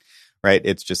podcast, right?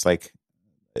 It's just like,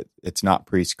 it's not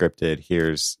pre-scripted.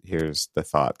 Here's the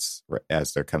thoughts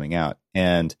as they're coming out.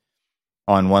 And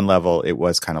on one level, it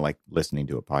was kind of like listening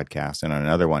to a podcast. And on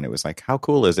another one, it was like, how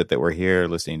cool is it that we're here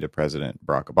listening to President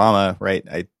Barack Obama,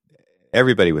 right?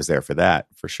 Everybody was there for that,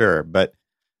 for sure. But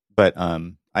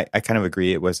I kind of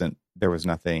agree. There was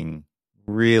nothing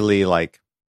really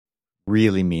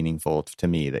meaningful to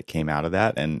me that came out of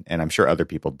that. And I'm sure other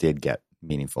people did get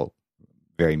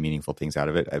very meaningful things out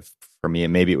of it. For me,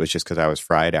 maybe it was just because I was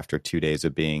fried after 2 days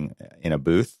of being in a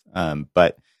booth.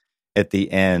 But at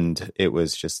the end, it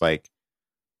was just like,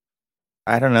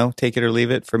 I don't know, take it or leave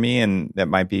it for me. And that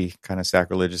might be kind of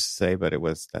sacrilegious to say, but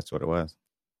that's what it was.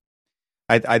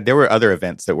 There were other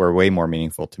events that were way more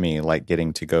meaningful to me, like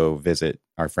getting to go visit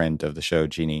our friend of the show,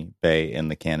 Jeannie Bay, in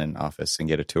the Canon office and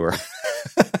get a tour.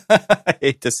 I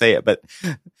hate to say it, but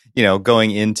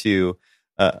going into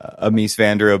a Mies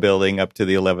van der Rohe building up to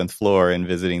the 11th floor and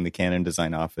visiting the Canon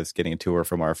design office, getting a tour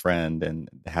from our friend and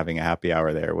having a happy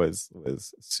hour there was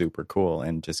super cool.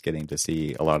 And just getting to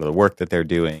see a lot of the work that they're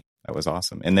doing, that was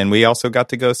awesome. And then we also got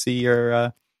to go see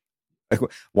your.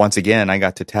 Once again, I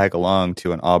got to tag along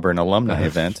to an Auburn alumni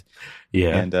event,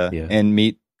 and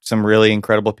meet some really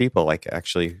incredible people. Like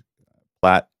actually,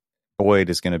 Platt Boyd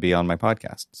is going to be on my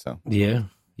podcast. So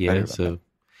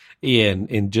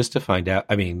and just to find out,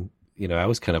 I mean, I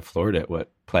was kind of floored at what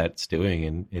Platt's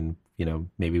doing, and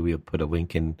maybe we'll put a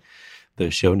link in the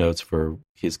show notes for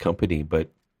his company, but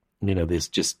this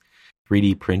just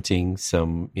 3D printing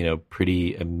some,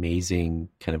 pretty amazing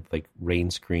kind of like rain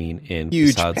screen and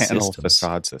huge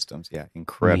facade systems. Yeah,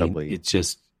 incredibly. I mean, it's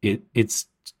just it's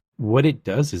what it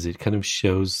does is it kind of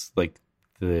shows like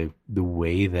the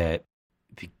way that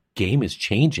the game is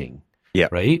changing. Yeah.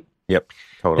 Right. Yep.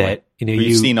 Totally. That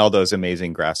you've seen all those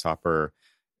amazing Grasshopper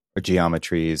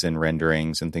geometries and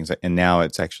renderings and things like, and now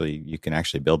it's actually you can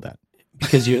actually build that.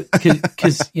 Because in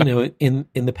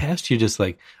the past you're just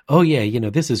like, oh yeah,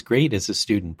 this is great as a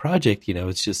student project.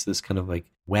 It's just this kind of like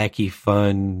wacky,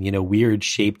 fun, weird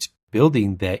shaped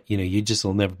building that you just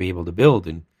will never be able to build.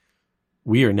 And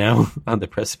we are now on the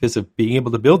precipice of being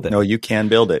able to build that. No, you can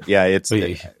build it. Yeah,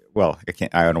 well,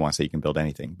 I don't want to say you can build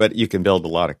anything, but you can build a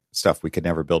lot of stuff we could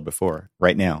never build before.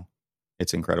 Right now,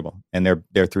 it's incredible, and they're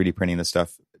 3D printing the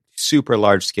stuff, super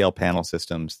large scale panel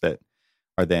systems that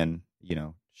are then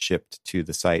shipped to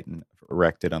the site and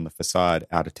erected on the facade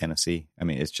out of Tennessee. I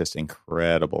mean, it's just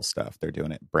incredible stuff they're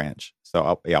doing at Branch.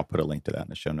 So I'll put a link to that in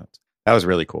the show notes. That was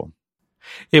really cool.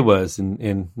 It was,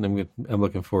 and I'm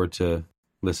looking forward to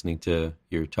listening to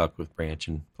your talk with Branch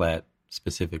and Platt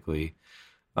specifically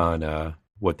on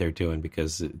what they're doing,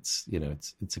 because it's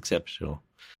it's exceptional.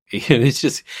 And it's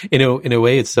just in a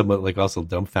way it's somewhat like also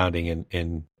dumbfounding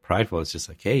and prideful. It's just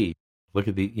like, hey, look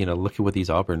at look at what these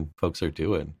Auburn folks are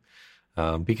doing.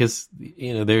 Because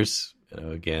there's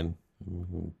again,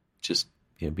 just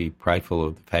be prideful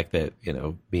of the fact that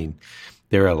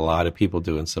there are a lot of people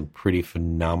doing some pretty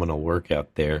phenomenal work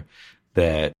out there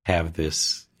that have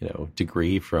this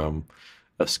degree from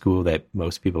a school that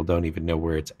most people don't even know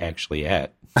where it's actually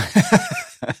at.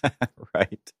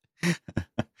 Right.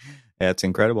 Yeah, it's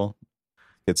incredible.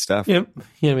 Good stuff. Yep.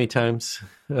 How many times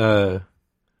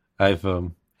I've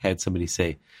had somebody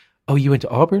say, "Oh, you went to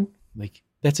Auburn?" Like,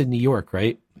 that's in New York,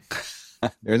 right?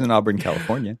 There's an Auburn,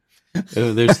 California.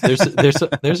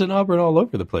 There's an Auburn all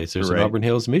over the place. There's an Auburn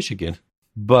Hills, Michigan,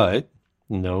 but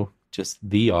just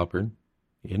the Auburn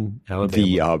in Alabama.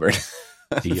 The Auburn,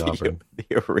 the Auburn,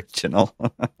 the original.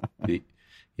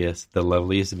 Yes, the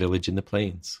loveliest village in the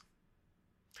plains.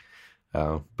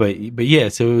 But yeah,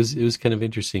 so it was kind of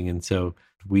interesting. And so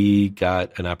we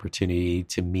got an opportunity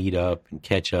to meet up and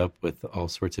catch up with all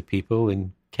sorts of people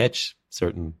and catch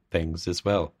certain things as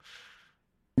well.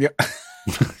 Yeah.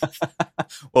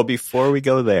 Well, before we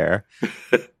go there,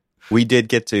 we did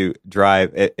get to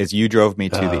drive, as you drove me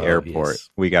to the airport. Yes.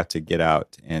 We got to get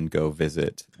out and go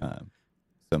visit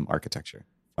some architecture.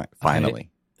 Finally.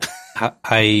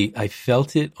 I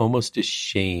felt it almost a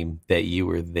shame that you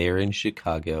were there in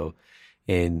Chicago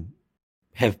and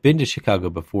have been to Chicago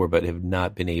before, but have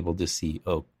not been able to see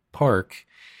Oak Park.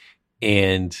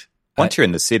 And once you're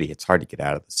in the city, it's hard to get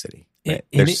out of the city. Right?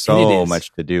 There's so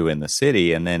much to do in the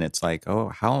city, and then it's like, oh,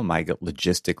 how am I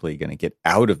logistically going to get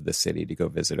out of the city to go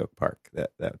visit Oak Park?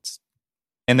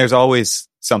 And there's always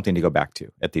something to go back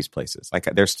to at these places. Like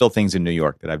there's still things in New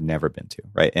York that I've never been to,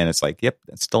 right? And it's like, yep,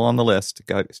 it's still on the list.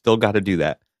 Still got to do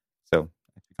that. So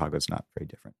Chicago's not very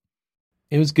different.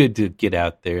 It was good to get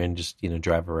out there and just,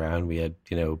 drive around. We had,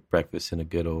 breakfast in a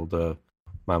good old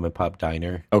mom and pop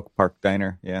diner. Oak Park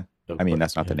Diner, yeah.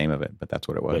 That's not the name of it, but that's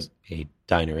what it was. But a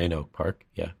diner in Oak Park,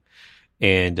 yeah.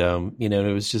 And,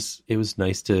 it was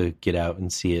nice to get out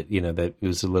and see it, that it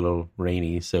was a little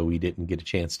rainy, so we didn't get a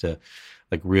chance to,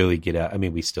 really get out.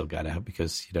 We still got out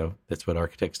because, that's what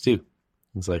architects do.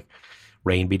 It's like,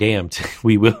 rain be damned.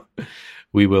 We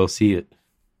will see it.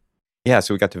 Yeah,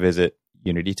 so we got to visit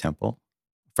Unity Temple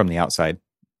from the outside.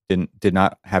 Did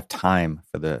not have time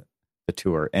for the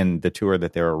tour. And the tour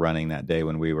that they were running that day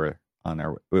when we were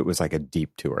it was like a deep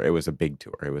tour. It was a big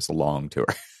tour. It was a long tour.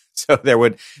 So there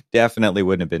wouldn't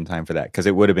have been time for that, because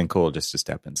it would have been cool just to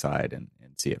step inside and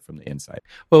see it from the inside.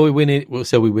 Well, we went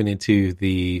into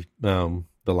the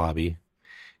lobby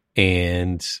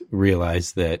and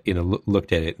realized that,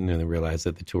 looked at it and then realized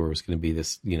that the tour was going to be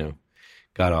this,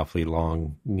 god awfully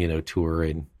long, tour.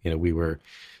 And, we were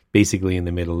basically in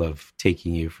the middle of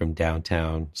taking you from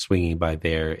downtown, swinging by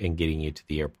there and getting you to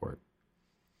the airport.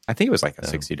 I think it was like a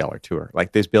 $60 tour.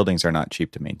 Like, these buildings are not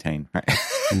cheap to maintain, right?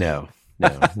 No,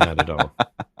 not at all.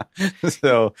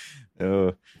 So,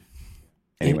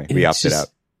 anyway, we opted out.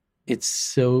 It's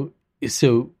so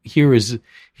here is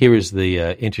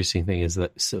the interesting thing is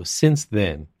that, so since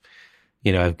then,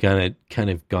 I've kind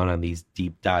of gone on these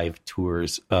deep dive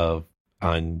tours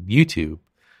on YouTube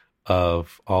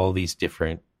of all these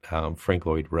different Frank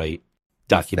Lloyd Wright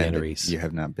documentaries. You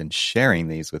have not been sharing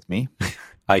these with me.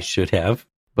 I should have.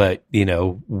 But,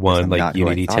 one like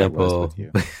Unity Temple.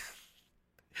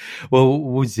 Well,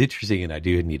 what's interesting, and I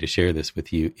do need to share this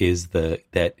with you, is the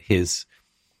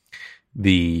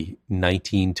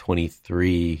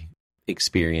 1923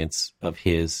 experience of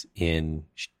his in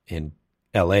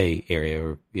LA area,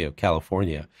 or,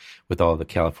 California, with all the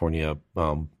California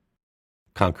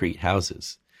concrete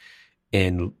houses,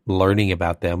 and learning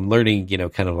about them,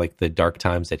 kind of like the dark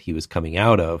times that he was coming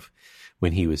out of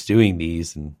when he was doing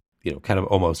these, and kind of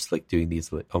almost like doing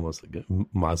these almost like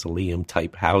mausoleum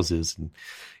type houses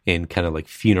and kind of like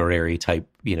funerary type,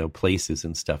 places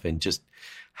and stuff. And just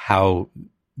how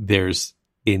there's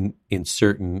in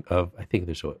certain of, I think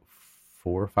there's 4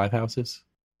 or 5 houses,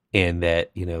 and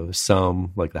that,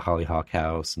 some like the Hollyhock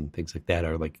House and things like that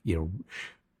are like,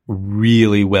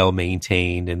 really well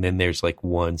maintained. And then there's like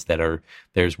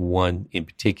there's one in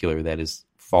particular that is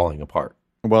falling apart.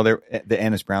 Well, the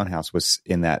Annis Brown house was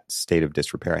in that state of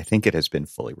disrepair. I think it has been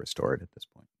fully restored at this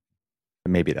point.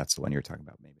 Maybe that's the one you're talking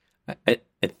about. Maybe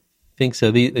I think so.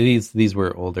 These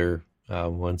were older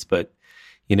ones, but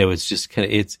it's just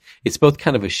kind of it's both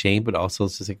kind of a shame, but also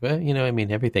it's just like, well,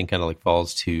 everything kind of like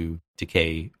falls to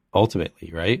decay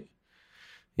ultimately, right?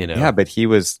 Yeah, but he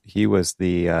was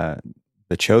the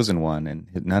chosen one, and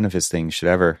none of his things should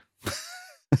ever.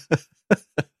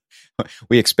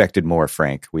 We expected more,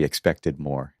 Frank. We expected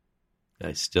more.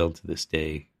 I still, to this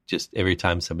day, just every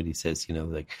time somebody says,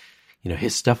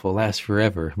 his stuff will last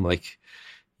forever, I'm like,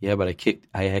 yeah, but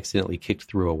I accidentally kicked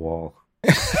through a wall.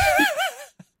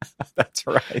 That's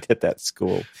right, at that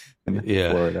school in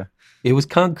Florida. It was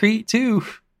concrete too.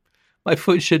 My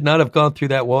foot should not have gone through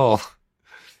that wall,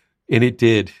 and it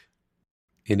did.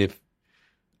 And if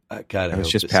God, I was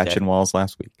just patching walls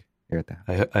last week. Here at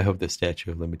that. I hope the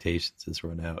statute of limitations has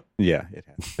run out. Yeah, it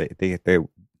has.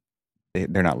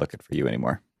 They're not looking for you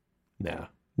anymore. No,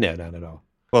 not at all.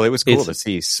 Well, it was cool to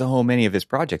see so many of his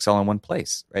projects all in one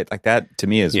place, right? Like that to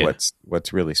me is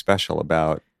what's really special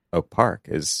about Oak Park.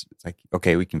 Is it's like,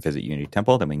 okay, we can visit Unity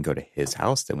Temple, then we can go to his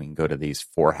house, then we can go to these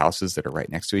 4 houses that are right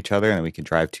next to each other, and then we can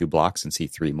drive 2 blocks and see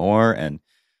 3 more, and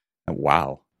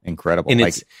wow, incredible! And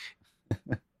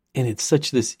and it's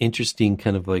such this interesting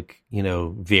kind of like,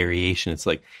 variation. It's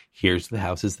like, here's the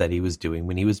houses that he was doing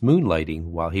when he was moonlighting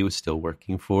while he was still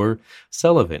working for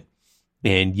Sullivan.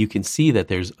 And you can see that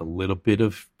there's a little bit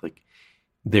of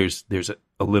there's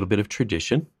a little bit of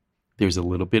tradition. There's a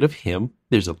little bit of him.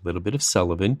 There's a little bit of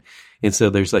Sullivan. And so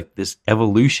there's like this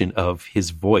evolution of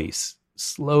his voice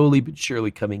slowly but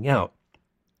surely coming out.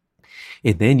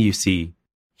 And then you see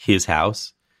his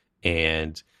house,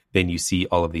 and then you see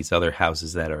all of these other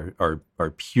houses that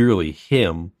are purely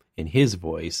him and his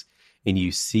voice. And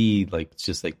you see like, it's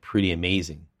just like pretty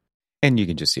amazing. And you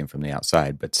can just see him from the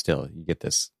outside, but still you get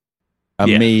this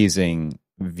amazing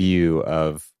view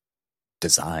of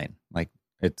design. Like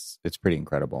it's pretty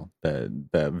incredible. The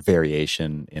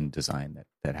variation in design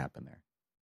that happened there.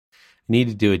 I need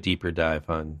to do a deeper dive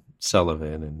on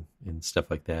Sullivan and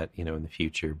stuff like that, in the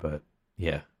future, but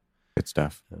yeah. Good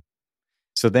stuff.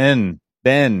 So then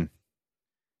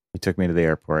he took me to the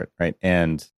airport, right?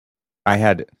 And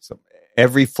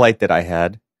every flight that I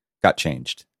had got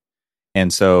changed.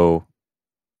 And so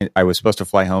I was supposed to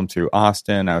fly home through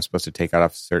Austin. I was supposed to take out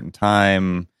off a certain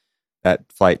time.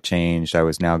 That flight changed. I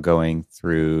was now going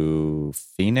through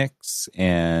Phoenix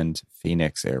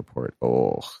Airport.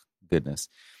 Oh, goodness.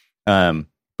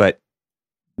 But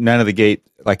none of the gate,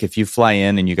 like if you fly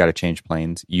in and you got to change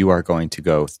planes, you are going to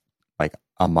go like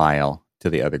a mile to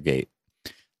the other gate.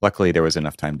 Luckily, there was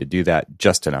enough time to do that,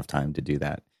 just enough time to do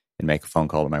that, and make a phone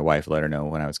call to my wife, let her know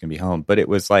when I was going to be home. But it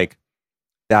was like,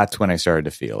 that's when I started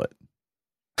to feel it.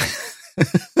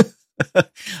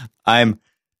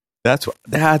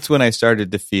 That's when I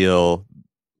started to feel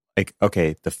like,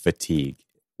 okay, the fatigue.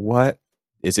 What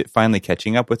is it finally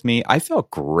catching up with me? I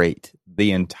felt great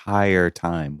the entire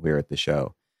time we were at the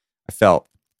show. I felt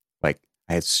like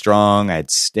I had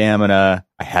stamina.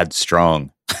 I had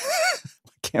strong. I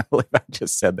can't believe I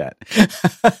just said that.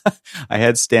 I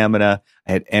had stamina.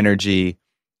 I had energy.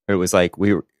 It was like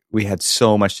we had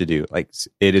so much to do. Like,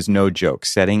 it is no joke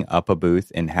setting up a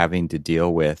booth and having to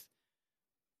deal with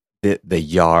the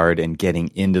yard and getting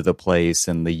into the place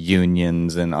and the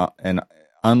unions and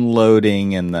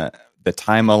unloading and the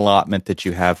time allotment that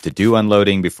you have to do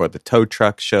unloading before the tow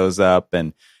truck shows up,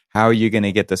 and how are you going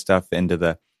to get the stuff into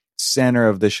the center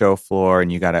of the show floor,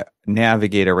 and you got to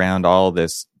navigate around all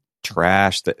this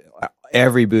trash that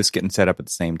every booth's getting set up at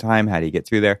the same time. How do you get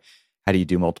through there? How do you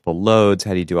do multiple loads?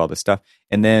 How do you do all this stuff?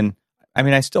 And then, I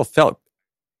mean, I still felt,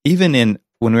 even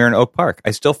when we were in Oak Park,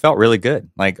 I still felt really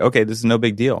good. Like, okay, this is no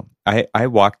big deal. I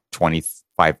walked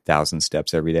 25,000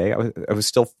 steps every day. I was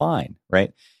still fine,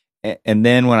 right? And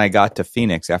then when I got to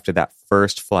Phoenix after that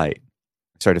first flight,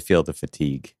 I started to feel the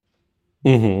fatigue.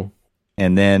 Mm-hmm.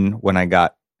 And then when I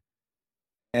got,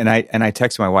 and I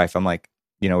texted my wife, I'm like,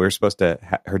 we were supposed to,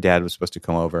 her dad was supposed to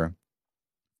come over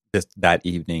that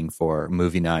evening for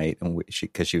movie night. And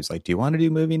because she was like, do you want to do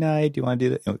movie night? Do you want to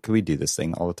do that? Could we do this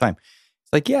thing all the time?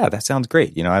 It's like, yeah, that sounds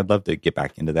great. I'd love to get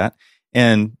back into that.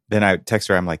 And then I text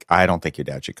her, I'm like, I don't think your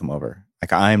dad should come over.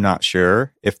 Like, I'm not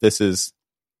sure if this is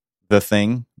the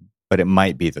thing, but it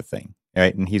might be the thing,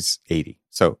 right? And he's 80,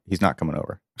 so he's not coming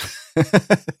over.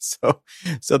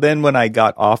 So then when I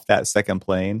got off that second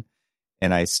plane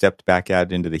and I stepped back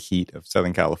out into the heat of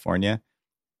Southern California,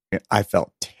 I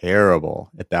felt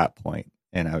terrible at that point.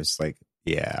 And I was like,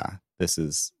 yeah, this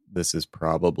is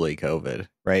probably COVID,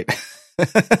 right?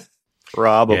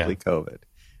 Probably COVID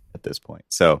at this point.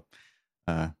 So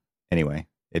anyway,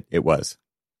 it was.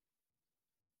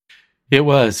 It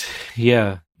was,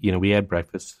 yeah. We had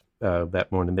breakfast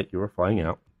that morning that you were flying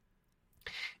out.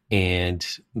 And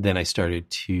then I started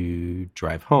to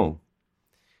drive home.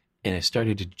 And I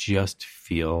started to just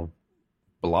feel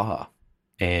blah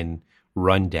and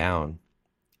run down.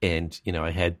 And,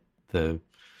 I had the,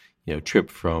 trip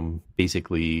from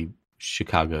basically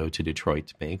Chicago to Detroit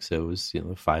to make. So it was, a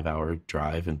 5-hour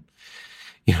drive. And,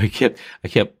 I kept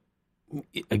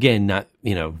again, not,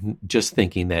 just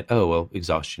thinking that, oh, well,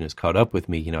 exhaustion has caught up with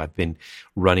me. I've been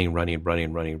running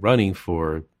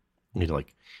for,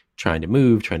 like trying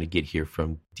to get here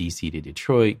from DC to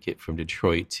Detroit, get from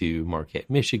Detroit to Marquette,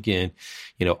 Michigan.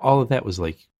 All of that was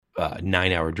like a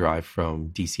 9-hour drive from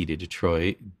DC to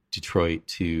Detroit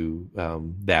to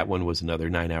that one was another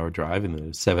 9-hour drive, and then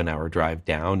a 7-hour drive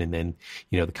down, and then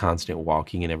the constant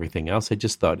walking and everything else. I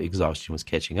just thought exhaustion was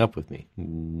catching up with me.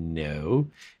 No,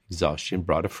 exhaustion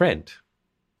brought a friend.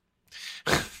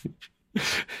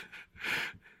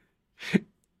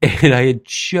 And I had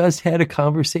just had a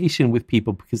conversation with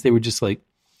people because they were just like,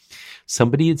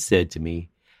 somebody had said to me,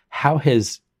 how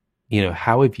have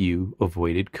you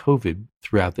avoided COVID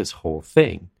throughout this whole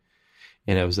thing?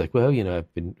 And I was like, well,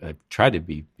 I've tried to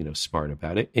be, smart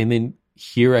about it. And then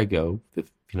here I go,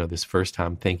 this first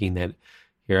time thinking that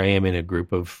here I am in a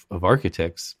group of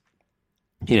architects,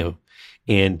 and,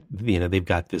 they've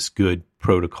got this good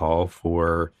protocol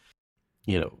for,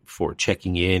 for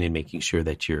checking in and making sure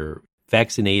that you're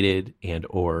vaccinated and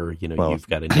or you've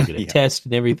got a negative test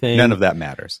and everything. None of that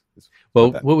matters.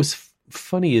 Well, what was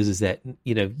funny is that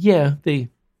they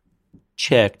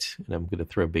checked, and I'm going to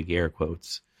throw big air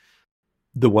quotes,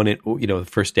 the one the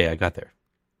first day I got there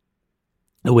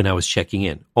when I was checking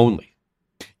in only.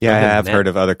 Yeah, I've heard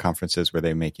of other conferences where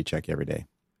they make you check every day.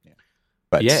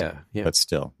 But but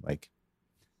still, like,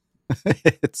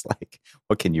 it's like,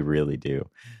 what can you really do?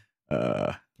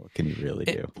 What can you really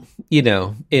do?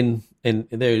 And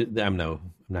I'm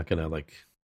not gonna like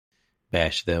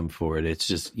bash them for it. It's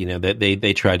just that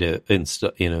they try to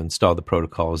install the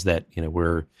protocols that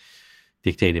were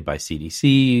dictated by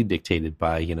CDC, dictated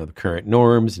by the current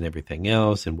norms and everything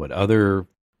else, and what other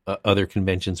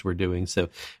conventions were doing. So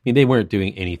they weren't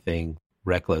doing anything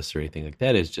reckless or anything like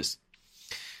that. It's just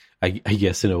I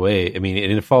guess in a way, and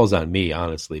it falls on me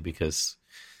honestly because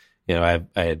I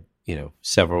had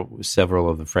several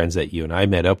of the friends that you and I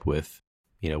met up with,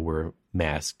 were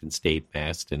masked and stayed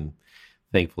masked, and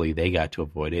thankfully they got to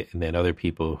avoid it. And then other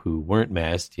people who weren't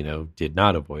masked, did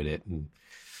not avoid it. And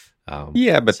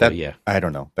I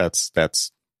don't know.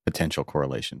 That's potential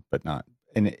correlation, but not.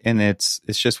 And it's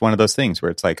just one of those things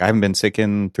where it's like I haven't been sick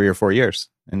in 3 or 4 years,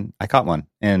 and I caught one.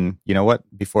 And you know what?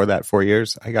 Before that 4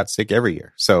 years, I got sick every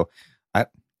year. So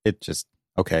it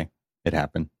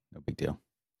happened. No big deal.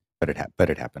 But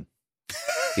it happened.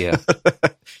 Yeah.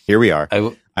 Here we are.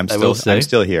 I'm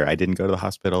still here. I didn't go to the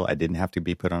hospital. I didn't have to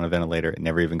be put on a ventilator. It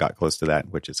never even got close to that,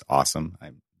 which is awesome.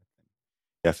 I'm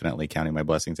definitely counting my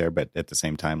blessings there. But at the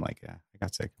same time, I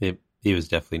got sick. It was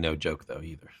definitely no joke though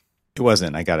either. It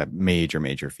wasn't. I got a major,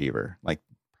 major fever, like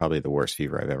probably the worst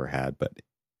fever I've ever had. But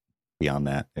beyond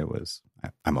that,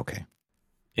 I'm okay.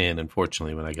 And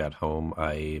unfortunately, when I got home,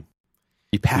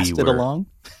 You passed it along?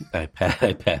 I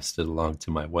passed it along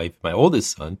to my wife, my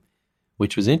oldest son,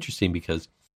 which was interesting because,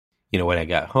 when I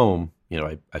got home,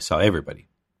 I saw everybody,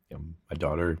 my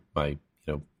daughter, my,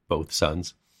 both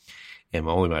sons, and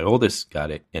only my oldest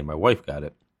got it and my wife got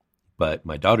it, but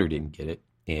my daughter didn't get it.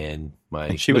 And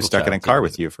she was stuck in a car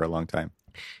with you for a long time.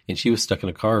 And she was stuck in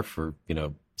a car for,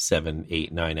 7,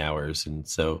 8, 9 hours.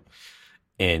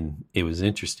 And it was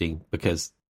interesting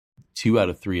because 2 out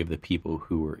of 3 of the people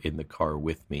who were in the car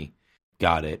with me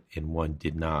got it and one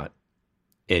did not.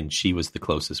 And she was the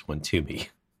closest one to me.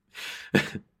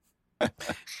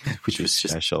 Which was just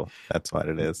special. That's what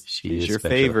it is. She's your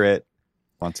special. Favorite.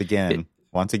 Once again,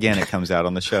 it comes out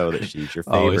on the show that she's your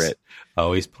favorite.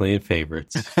 Always playing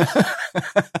favorites.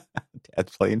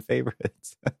 Dad's playing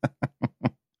favorites.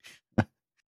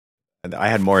 I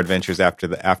had more adventures after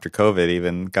COVID.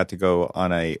 Even got to go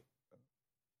on I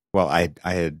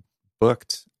had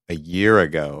booked a year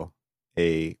ago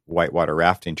a whitewater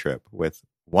rafting trip with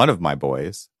one of my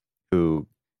boys who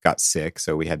got sick,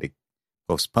 so we had to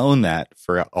postpone that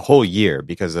for a whole year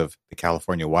because of the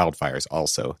California wildfires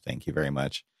also. Thank you very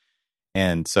much.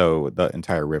 And so the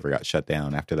entire river got shut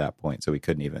down after that point, so we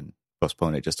couldn't even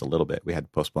postpone it just a little bit. We had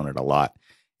to postpone it a lot.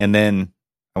 And then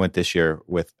I went this year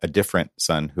with a different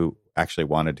son who actually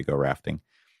wanted to go rafting.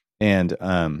 And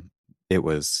it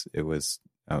was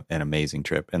an amazing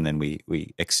trip. And then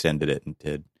we extended it and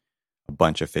did a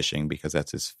bunch of fishing because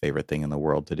that's his favorite thing in the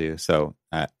world to do. So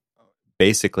I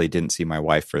basically didn't see my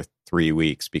wife for 3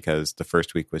 weeks because the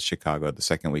first week was Chicago. The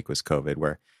second week was COVID,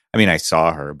 where, I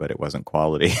saw her, but it wasn't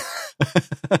quality.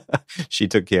 She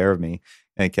took care of me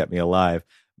and kept me alive.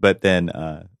 But then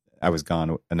I was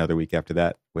gone another week after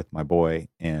that with my boy,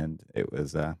 and it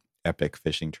was a epic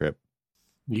fishing trip.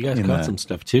 You guys caught some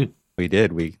stuff too. We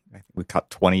did. We caught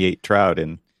 28 trout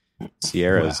in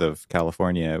Sierras of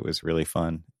California. It was really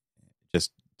fun.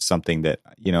 Just something that,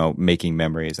 making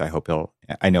memories. I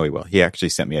know he will. He actually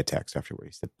sent me a text afterward.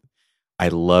 He said, I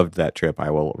loved that trip.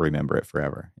 I will remember it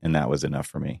forever. And that was enough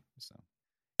for me. So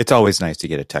it's always nice to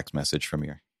get a text message from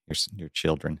your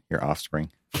children, your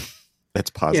offspring.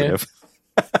 That's positive.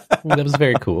 Yeah. That was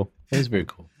very cool. It was very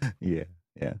cool. Yeah.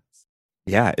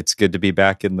 Yeah, it's good to be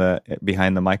back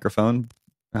behind the microphone.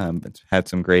 It's had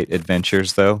some great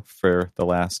adventures though for the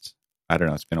last, I don't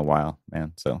know, it's been a while,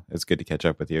 man. So it's good to catch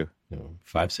up with you.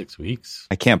 5-6 weeks.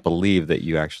 I can't believe that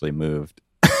you actually moved.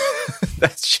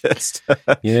 That's just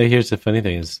here's the funny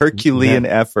thing is Herculean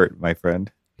effort, my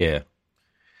friend. Yeah.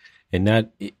 And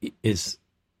that is,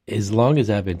 as long as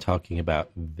I've been talking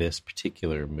about this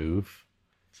particular move,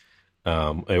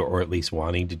 or at least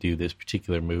wanting to do this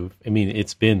particular move,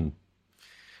 it's been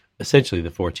essentially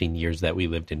the 14 years that we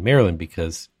lived in Maryland,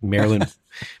 because Maryland...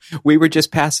 we were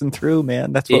just passing through,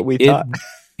 man. That's what we thought.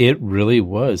 It really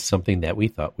was something that we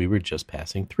thought we were just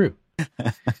passing through.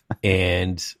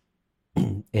 And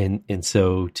And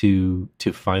so to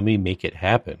finally make it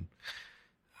happen,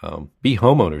 be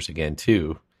homeowners again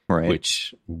too, right?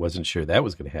 Which wasn't sure that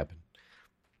was going to happen,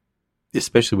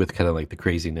 especially with kind of like the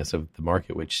craziness of the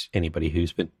market, which anybody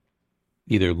who's been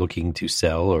either looking to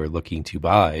sell or looking to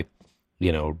buy,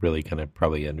 really kind of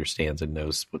probably understands and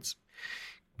knows what's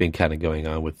been kind of going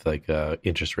on with like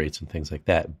interest rates and things like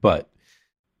that. But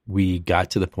we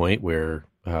got to the point where,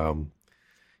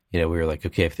 we were like,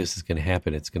 okay, if this is going to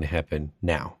happen, it's going to happen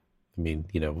now. I mean,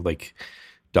 like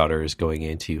daughter is going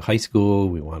into high school.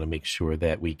 We want to make sure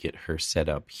that we get her set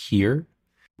up here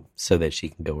so that she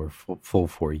can go her full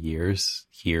 4 years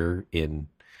here in,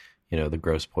 the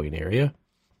Grosse Pointe area.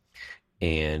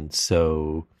 And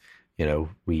so,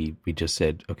 we just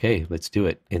said, okay, let's do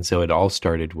it. And so it all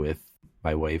started with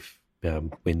my wife,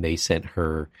 when they sent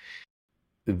her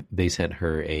a,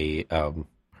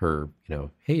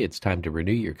 hey, it's time to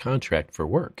renew your contract for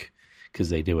work. Cause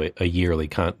they do a yearly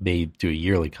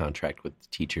contract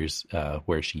with teachers,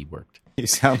 where she worked. You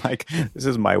sound like this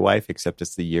is my wife, except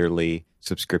it's the yearly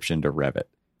subscription to Revit.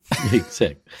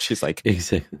 Exactly. She's like,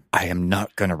 exactly. I am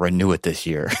not going to renew it this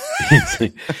year.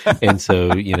 And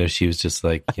so, she was just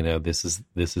like, this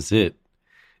is it.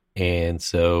 And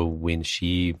so when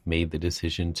she made the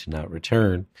decision to not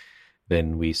return,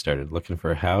 then we started looking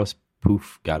for a house.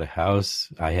 Poof, got a house.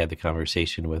 I had the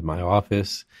conversation with my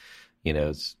office,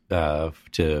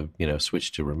 to,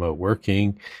 switch to remote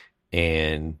working,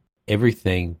 and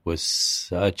everything was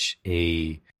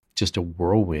just a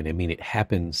whirlwind. I mean, it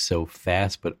happened so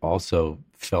fast, but also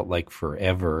felt like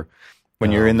forever.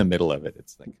 When you're in the middle of it,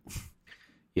 it's like,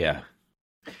 yeah,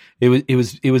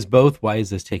 it was both. Why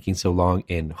is this taking so long?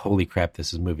 And holy crap,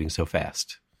 this is moving so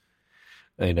fast.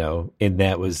 And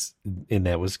that was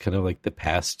kind of like the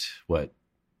past, 4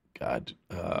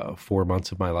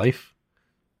 months of my life,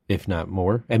 if not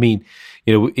more. I mean,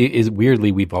 it is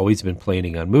weirdly, we've always been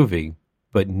planning on moving,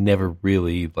 but never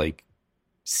really like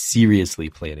seriously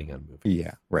planning on moving.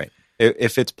 Yeah, right.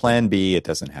 If it's plan B, it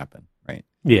doesn't happen, right?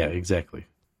 Yeah, exactly.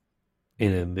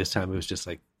 And then this time it was just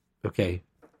like, okay,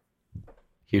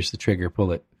 here's the trigger,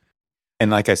 pull it. And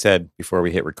like I said before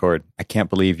we hit record, I can't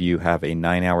believe you have a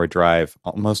 9-hour drive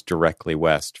almost directly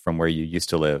west from where you used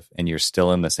to live, and you're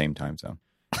still in the same time zone.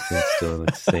 It's still in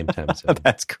the same time zone.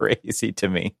 That's crazy to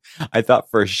me. I thought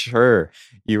for sure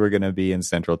you were going to be in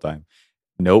Central Time.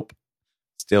 Nope.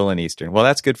 Still in Eastern. Well,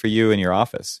 that's good for you and your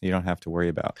office. You don't have to worry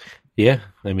about. Yeah.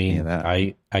 I mean,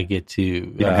 I get to.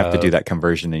 You don't have to do that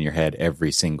conversion in your head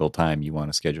every single time you want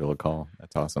to schedule a call.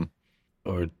 That's awesome.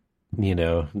 Or,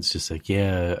 it's just like,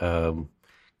 can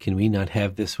we not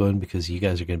have this one because you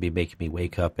guys are going to be making me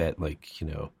wake up at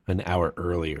an hour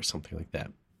early or something like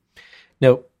that.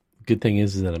 No, good thing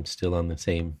is that I'm still on the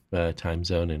same time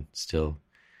zone and still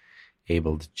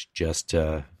able to just,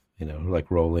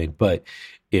 roll in. But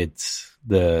it's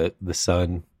the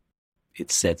sun,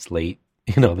 it sets late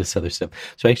and all this other stuff.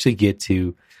 So I actually get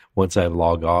to, once I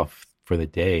log off for the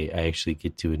day, I actually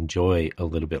get to enjoy a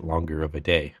little bit longer of a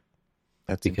day.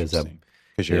 That's because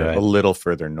you're a little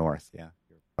further north. Yeah.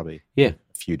 You're probably a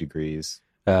few degrees.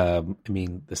 I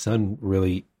mean, the sun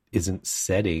really isn't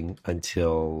setting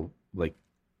until like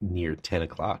near 10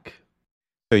 o'clock.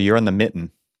 So you're on the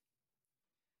mitten.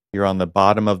 You're on the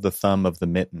bottom of the thumb of the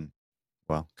mitten.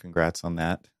 Well, congrats on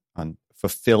that, on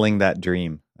fulfilling that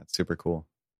dream. That's super cool.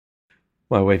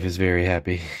 My wife is very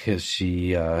happy because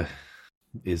she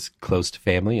is close to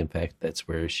family. In fact, that's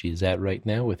where she's at right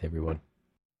now with everyone.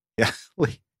 Yeah.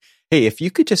 Hey, if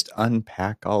you could just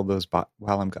unpack all those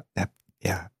while I'm gone,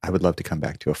 I would love to come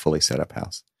back to a fully set up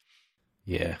house.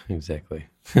 Yeah, exactly.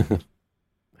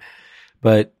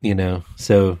 But,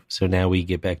 so now we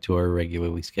get back to our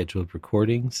regularly scheduled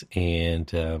recordings,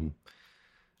 and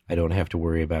I don't have to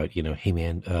worry about, hey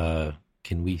man,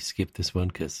 can we skip this one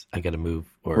because I got to move,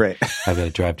 or I got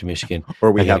to drive to Michigan,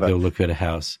 or we got to go look at a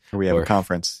house, or we have a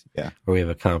conference, or we have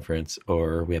a conference,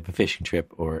 or we have a fishing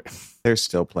trip, or there's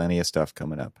still plenty of stuff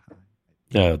coming up.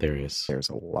 Oh, there is. There's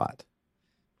a lot,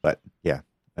 but yeah,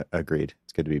 agreed.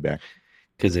 It's good to be back.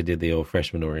 Because I did the old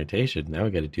freshman orientation. Now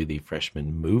I got to do the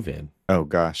freshman move-in. Oh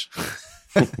gosh!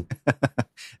 At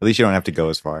least you don't have to go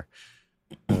as far.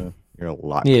 You're a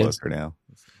lot closer now,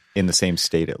 in the same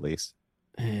state at least.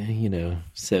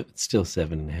 Still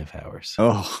 7.5 hours.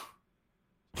 Oh,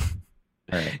 all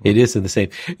right. It is in the same,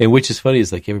 and which is funny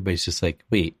is like everybody's just like,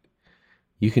 wait,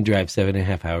 you can drive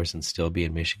 7.5 hours and still be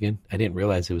in Michigan? I didn't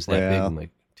realize it was that big. I'm like,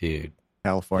 dude,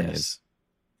 California's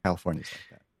like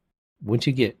that. Once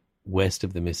you get west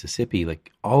of the Mississippi,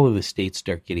 like all of the states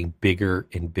start getting bigger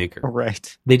and bigger.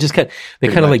 Right. They just kind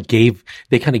of gave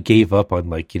up on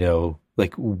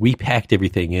like we packed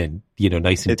everything in,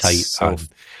 nice and tight.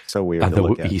 So weird on to the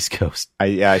look at. East Coast.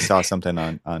 I saw something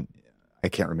on I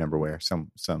can't remember where,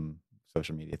 some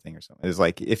social media thing or something. It's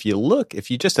like if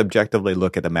you just objectively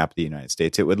look at the map of the United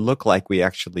States, it would look like we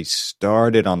actually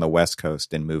started on the West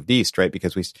Coast and moved east, right?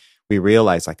 Because we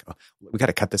realized like, oh, we got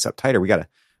to cut this up tighter. We got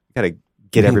to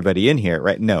get everybody in here,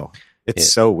 right? No, it's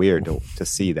so weird to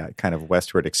see that kind of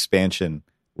westward expansion,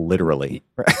 literally.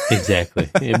 Right? Exactly.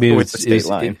 I mean, with the state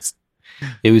lines.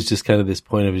 It was just kind of this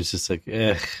point of it's just like,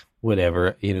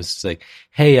 whatever. It's just like,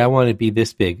 hey, I want to be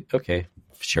this big. Okay,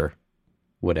 sure,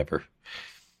 whatever.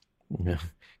 Yeah.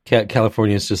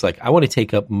 California is just like, I want to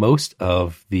take up most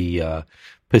of the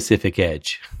Pacific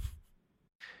Edge.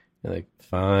 You're like,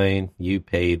 fine, you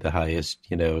pay the highest,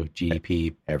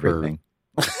 GDP everything.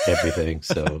 Everything.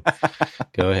 So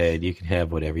go ahead, you can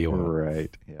have whatever you want.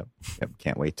 Right. Yep.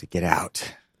 Can't wait to get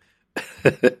out.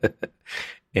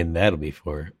 And that'll be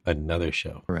for another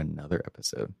show. For another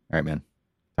episode. All right, man.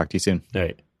 Talk to you soon. All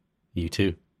right. You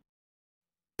too.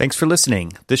 Thanks for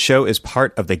listening. This show is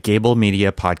part of the Gable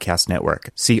Media Podcast Network.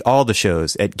 See all the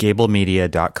shows at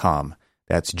gablemedia.com.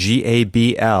 That's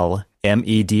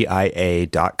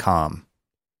GABLMEDIA.com.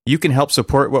 You can help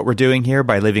support what we're doing here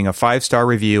by leaving a 5-star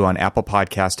review on Apple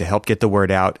Podcasts to help get the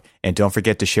word out, and don't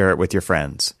forget to share it with your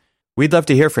friends. We'd love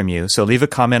to hear from you, so leave a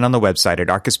comment on the website at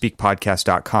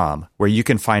archispeakpodcast.com, where you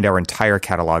can find our entire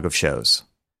catalog of shows.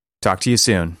 Talk to you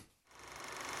soon.